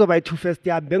 Bekuzoba two first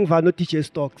year. Bengiva no DJ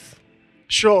stocks.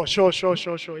 Sure,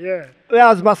 yeah.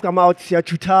 Uyazi masigama out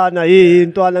siyachuthana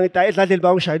ntwana ngithi edladleli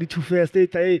bangishaya i2 first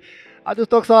ethi atu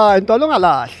stocks intwana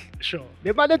ongalahli Sure.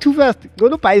 le mali e2 first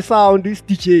ngona buy sound is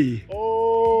DJ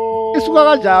Oh. isuka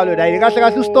kanjalo la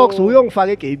kahle stocks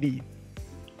uyongifaka egaming.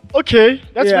 Okay,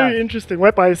 that's Yeah. very interesting.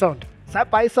 Where by sound? Sa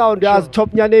buy sound Sure. yazi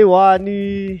top nyane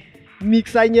e1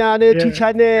 mixer nyane Yeah. 2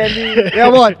 channel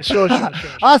yabona. Sure.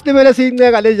 Asitimele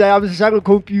siyinceka le nje yami sishaka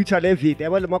computer le video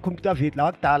yabona ma computer video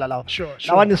la kudala lawo. Sure.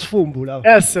 Lawa nesifumbu lawo.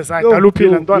 Yes, I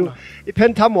daluphila ntwana.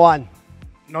 Ipentam 1.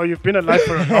 No, you've been alive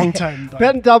for a long time. ntwana.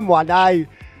 Pentam 1 hayi.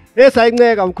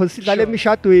 Esayinceka mkhosila le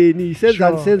mishadweni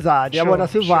senzani Sure. senzani yabona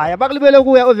Sure. sivaya bakulibele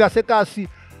kuya obvious ekasi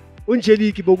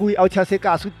unjeliki bokuyi out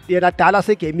yasekasi yena dala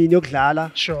segaming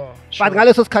yokudlala Sure. but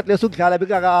ngaleso sikhathi leso ukudlala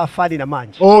bekakafani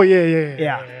namanje. Oh yeah.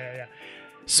 Yeah.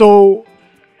 So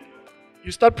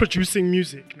you start producing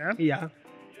music, nah? Yeah.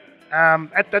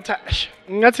 At that time,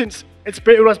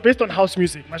 it was based on house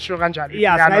music. Masho kanjalo.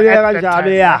 Yeah, Piano sayibeka at that kanjalo,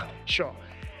 time, yeah. Sure.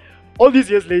 All these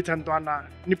years later, ntwana,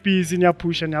 nipizi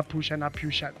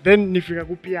niyapusha. Then nifika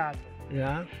ku piano.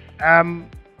 Yeah.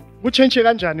 Kuchange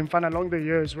kanjani mfana along the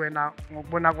years wena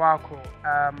ngokubona kwakho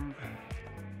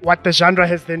what the genre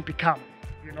has then become,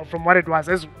 you know, from what it was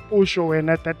as usho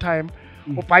wena at that time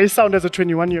ubuy sound as a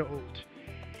 21-year-old.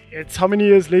 It's how many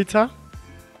years later?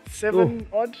 7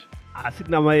 odd?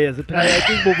 Asikunamayeza phela I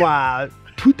think boma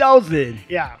 2000.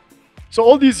 Yeah. So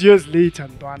all these years later,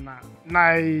 ntwana,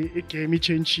 na igame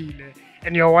ichangile,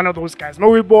 and you're one of those guys. No,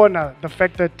 we born the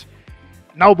fact that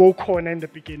now bowkhona in the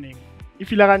beginning.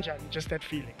 If you like just that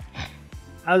feeling.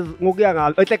 As ngokuya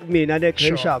ngalo like mina ne Sure.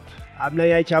 grand shop amna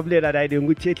yayijabulela la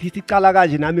ukuthi at least iqala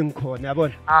kanje nami ngikhona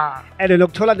yabona. And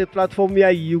lokuthola le platform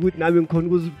yayiyo ukuthi nami ngikhona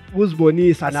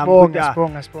ukuzibonisa nami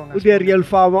Asibonga. the real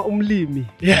farmer umlimi.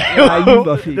 Yeah.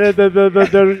 Ayimba fit.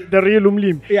 The real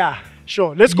umlimi. Yeah.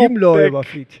 Sure. Let's go Yimloyo back.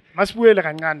 bafit. Masibuyele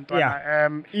kancane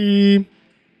ntwana.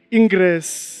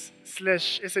 Ingress /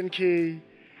 SNK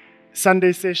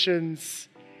Sunday sessions.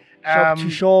 Shop to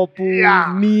shop,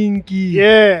 yeah. Minky.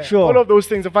 Yeah. Sure. All of those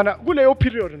things. Mfana kuleyo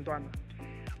period ntwana.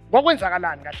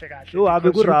 Kwakwenzakalani kahle? Oh, abe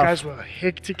Because you ku-rough. guys were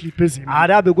hectically busy. man.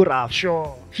 Arabe ku rough.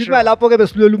 Sure. Shima lapho ke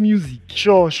besilulela music.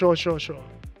 Sure.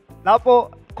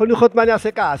 Lapho khona uHotman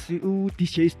yasekasi u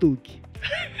DJ Stoki.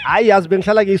 Hayi yazi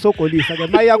bengihlala ngiyisogolisa ke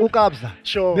maya ku Kabza.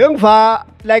 Sure. Bengiva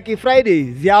like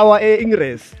Friday ziyawa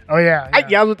Ingress. Oh yeah.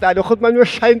 Ayi yazi uDali uHotman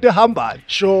uyoshaya into ehambayo.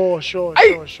 Sure.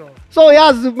 Ayi. So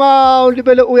yazi ma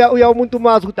ulibele uya umuntu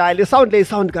mazi ukuthi hayi le sound le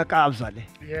sound kaKabza le.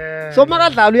 Yeah. So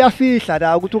makadlala uyafihla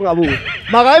la ukuthi ungaboni.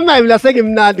 Maka imali la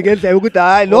sengimnandi ngendlela ukuthi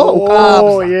hayi lo uKabza.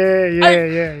 Oh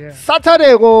yeah.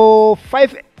 Saturday go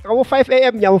 5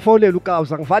 AM ngiyamufonela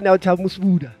uKabza ngifana yathi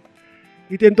usibuda.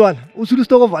 Ngithi ntwana usulu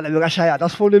stokovala bekashaya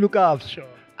asifonela uKabza. Sure.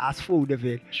 Asifone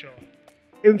vele. Sure.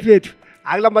 Emfethu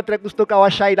akulama track ustoka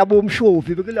washayila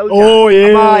bomshovi bekula Oh,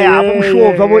 yeah, amaya yeah,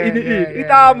 bomshovi abo yeah, ini yeah,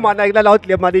 itama na ilala out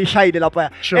le mali ishayile lapha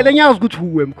Sure. elenyazi ukuthi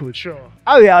uwe mkhosi Sure.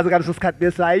 awuyazi kanti sikhathi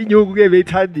lesayi inyuku ke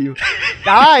beyithandiwe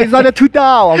hayi izona 2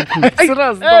 hour mkhosi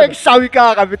Serious, man. kushawa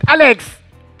ikaka mfethu Alex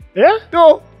Yeah?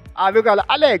 no abekala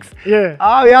Alex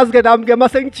Yeah. uyazi ke nami ke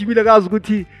mase ngijibile kazi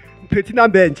ukuthi ngiphethe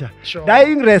inamba entsha Sure. la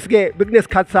Ingress ke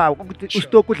bekunesikhathi sawo ukuthi Sure.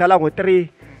 ustock udlala ngo3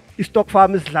 i-stock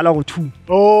farm isidlala ngo-2.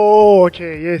 Oh,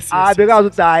 okay, yes. Bekazi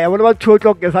ukuthi hayi yabona ba-2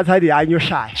 o'clock ngesathayini hayi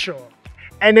ngiyoshaya. Sure,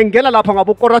 And ngingena lapha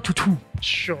ngabo 1:45.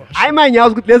 sure. Hayi manje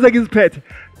ngiyazi ukuthi lezi ngiziphethe.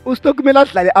 U-stock kumele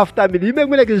adlale after mina, yimi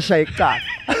kumele ngizishaye kuqala.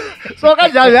 So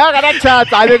kanjalo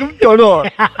yakanakuchatha hayi bekimdonoro.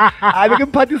 Hayi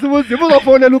bekimphathisa ubunzima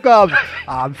uzofonela uKabi.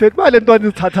 Mfethu manje ntwana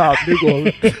izithatha ngiko.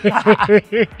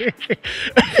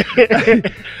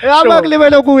 Yama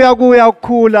kulibele kuya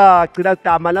ukukhula gcina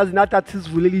kudama lazi nathi athi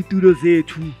sivulela itulo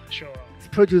zethu. Sure.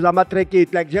 Produce ama-track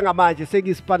ethu like njengamanje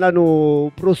sengisipana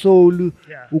no-Pro Soul,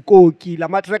 Yeah. uKoki,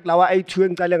 lama-track lawa ayi-2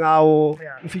 engicale ngawo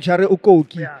Yeah. ngifeature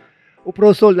uKoki. Yeah.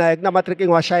 uPro Soul naye kunama-track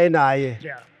engiwashaye naye.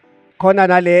 Yeah. Khona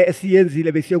nale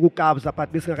esiyenzile besiye kuKabza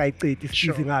but besingakayicedi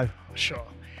Sure. isibizi ngayo. Sure.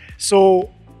 So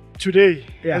today,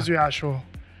 Yeah. as we are sure,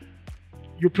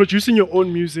 you're producing your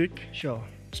own music. Sure.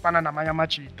 Spana namanya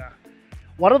machita.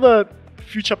 What are the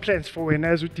future plans for when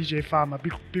as with DJ Farmer?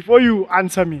 Before you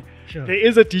answer me, Sure. there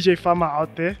is a DJ Farmer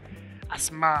out there,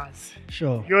 Asmaz.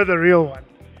 Sure. You're the real one.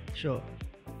 Sure.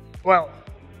 Well,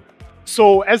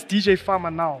 so as DJ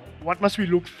Farmer now, what must we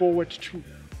look forward to?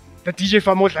 The DJ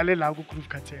Farmer odlalela ku-Groove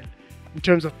Cartel in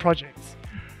terms of projects.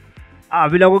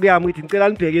 Mina kokuyami ngithi ngicela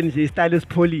nibheke nje istyle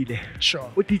esipholile. Sure.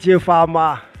 uDJ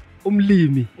Farmer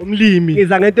umlimi. Umlimi.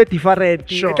 Ngiza ngento different.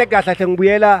 Sure. Ehle kahle hle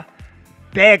ngibuyela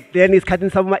back then isikhathini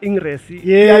sama-Ingress.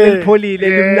 Yeah, Elipholile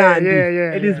yeah, elimnandi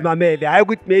yeah. elizimamele. Hayi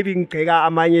ukuthi maybe ngigxeka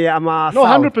amanye ama No,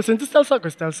 100% style sakho,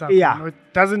 style sakho. Yeah. No, it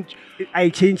doesn't. I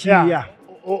change yeah.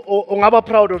 Ungaba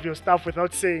proud of your stuff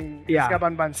without saying Yeah.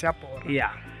 iskabanban siyabhora.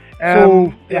 Yeah.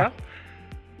 So, yeah.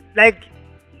 Like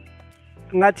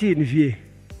ngathini vie.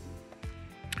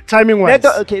 Timing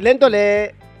wise. Lento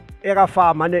le eka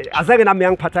farmer azange nami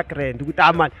yangiphatha grand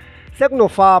ukuthi man sekuno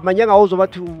farmer njengawuzo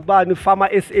bathi ubani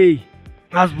farmer SA.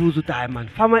 Ngazibuza ukuthi hayi man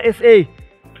farmer SA.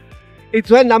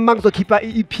 It's when nami ngizokhipha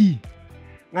iEP.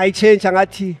 Ngayichange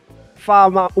ngathi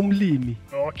farmer umlimi.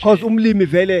 Okay. Because umlimi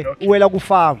vele Okay. uwela ku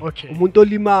farm. Okay. Umuntu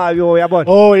olimayo yabona.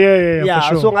 Oh yeah, for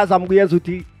sure. So ngazama kuyenza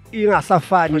ukuthi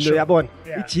ingasafani For lo sure. yabona.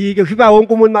 Yeah. Ijike khiba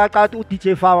wonke umuntu makaqala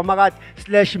uDJ Farmer makathi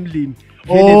 /mlimi.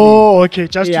 Oh, okay,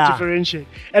 just Yeah. to differentiate.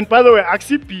 And by the way,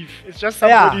 Axi Beef is just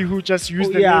somebody who just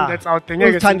used the name that's out there.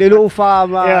 Ngeke Uthandele sithi-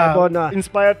 ufama yabona.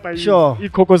 Inspired by Sure.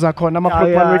 ikhokho zakhona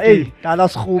ama-Propan Hey, wegame. dala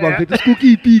sikhuba Yeah. mfethu sikuka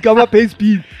ipika ama-base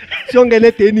bean. Siyongena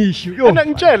eDanish. Yo. And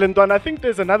ngitshele ntwana, I think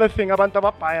there's another thing abantu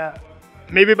ababhaya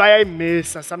maybe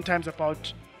bayayimisa sometimes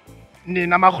about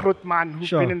nina ma-grootman who've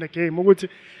Sure. been in the game ukuthi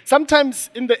sometimes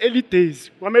in the early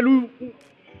days kwamele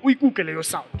uyikuke leyo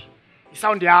sound.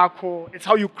 Sound yakho, it's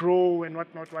how you grow and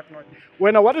whatnot.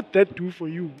 What did that do for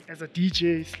you as a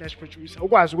DJ/producer?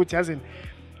 Ukwazi ukuthi yazi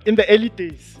in the early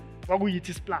days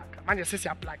kwakuyithi splug manje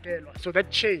sesiyaplakelwa, so that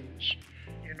change,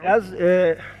 you know.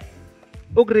 Yazi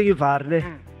ukurivar le.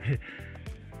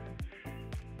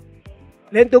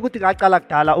 Lento ukuthi ngaqala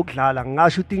kudala ukudlala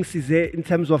ngasho ukuthi ngisize in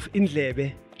terms of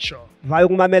indlebe. Sure, Vayo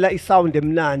kumamela isound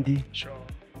emnandi sure,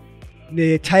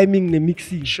 ne-timing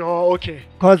ne-mixing. sure, okay.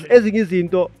 Because ezinye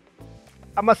izinto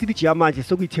ama-CDJ manje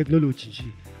sokuyitechnology nje.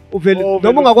 Uvele Oh, noma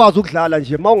vele. ungakwazi ukudlala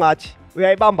nje mawungathi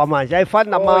uyayibamba manje ayifani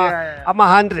yeah.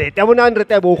 ama-100 yabona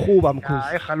 100 ayibohuba mkhosi.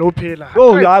 Yeah, egalo phela.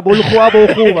 Hayi bohuba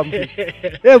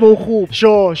mfethu. Bohuba.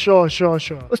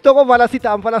 Sure. Usitokovala sithi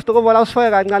amfana sitokovala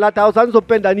usifake kancane lathi awuzani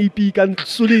zopendana ipika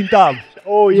nisule intambo.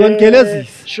 Oh yeah.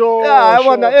 Zongelezisa. Sure. Yeah,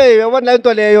 yabona sure. yabona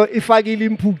lento leyo ifakile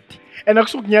input. And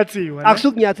akusukunyathiwa. ne?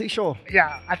 Akusukunyathi sure.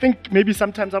 Yeah, I think maybe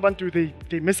sometimes abantu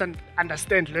they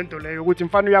misunderstand lento leyo ukuthi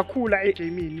mfana uyakhula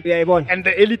egamini. Uyayibona. And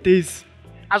the early days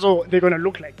they're going to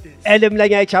look like this. Ele mina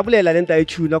ngiyayijabulela lento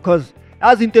ayithuna because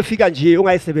yazi into efika nje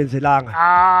ungayisebenzelanga.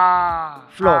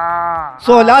 Flop.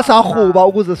 So la sahuba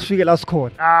ukuze sifike la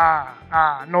sikhona.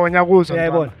 No nyakuzwa.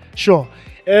 Uyayibona. Sure.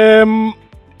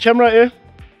 Camera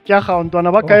kyagao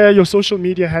ntwana bakaya your social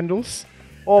media handles.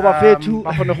 Bafethu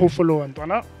bafuna go follow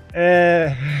ntwana.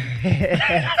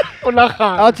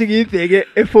 Athi ngibheke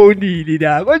efonini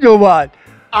la konjobani.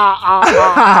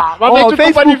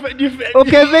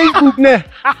 Okay, Facebook ne.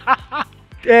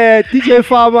 DJ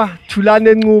Farmer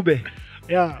Thulane Ncube.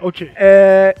 Yeah, okay.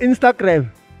 Instagram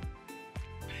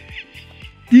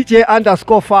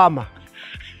DJ_Farmer.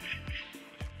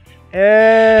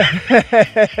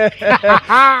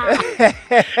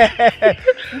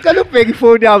 Ngicela ubheke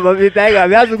ifoni yami mina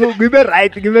ayingazi ngibe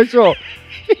right ngibe sure.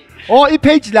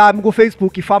 Ipage lami ku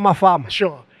Facebook iFarmer.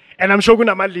 Sure. And I'm sure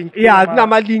kunama link. Yeah,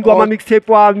 kunama link wama mixtape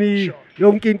wami. Sure.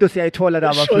 Yonke into siyayithola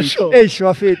la bafethu.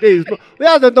 Sure. Bafethu.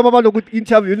 Uyazi into abanokuthi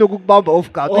interview nokukubamba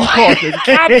off guard.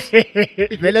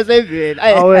 Uyikhokhe. Vele sevela.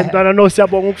 Awu ntwana no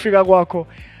siyabonga ukufika kwakho.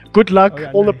 Good luck,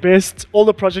 yeah, all the nice. best, all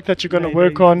the project that you're going to Yeah,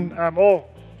 work yeah. on.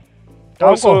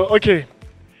 Also, okay.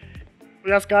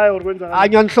 Uyasgaya or kwenza.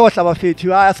 Anyanhlohla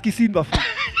bafethu, asikisini bafethu.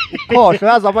 Ukhohle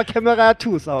yazi ama-camera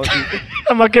ayathusa bafethu.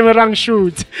 Ama-camera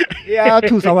angishoot.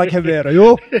 Ayathusa ama-camera,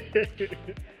 yo.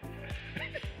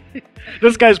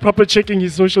 This guy is proper checking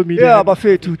his social media. Yeah,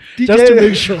 bafethu. Just to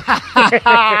make sure.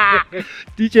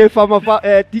 DJ Farmer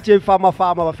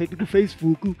bafethu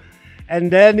ku-Facebook.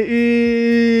 And then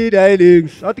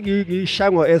links. I think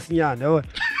ngishango esinyana yabo.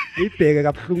 Ibheke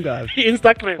kabuhlungu kabi.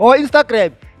 Instagram. Oh,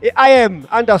 Instagram. I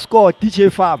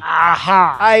am_DJ Farm.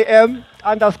 Aha. I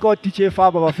am_DJ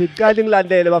Farm bafethu. Kanti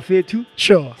ngilandele bafethu.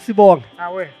 Sure. Sibonge.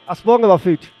 Awe. Asibonge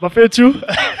bafethu. Bafethu.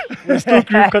 We're still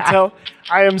Groove Cartel.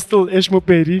 I am still Ish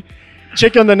Mopedi.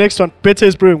 Check you on the next one. Better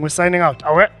is brewing. We're signing out.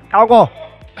 Awe. Tango.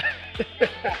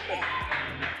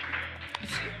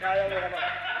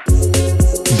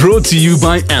 Brought to you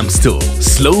by Amstel.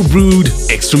 Slow brewed,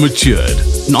 extra matured.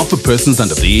 Not for persons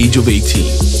under the age of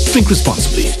 18. Drink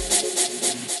responsibly.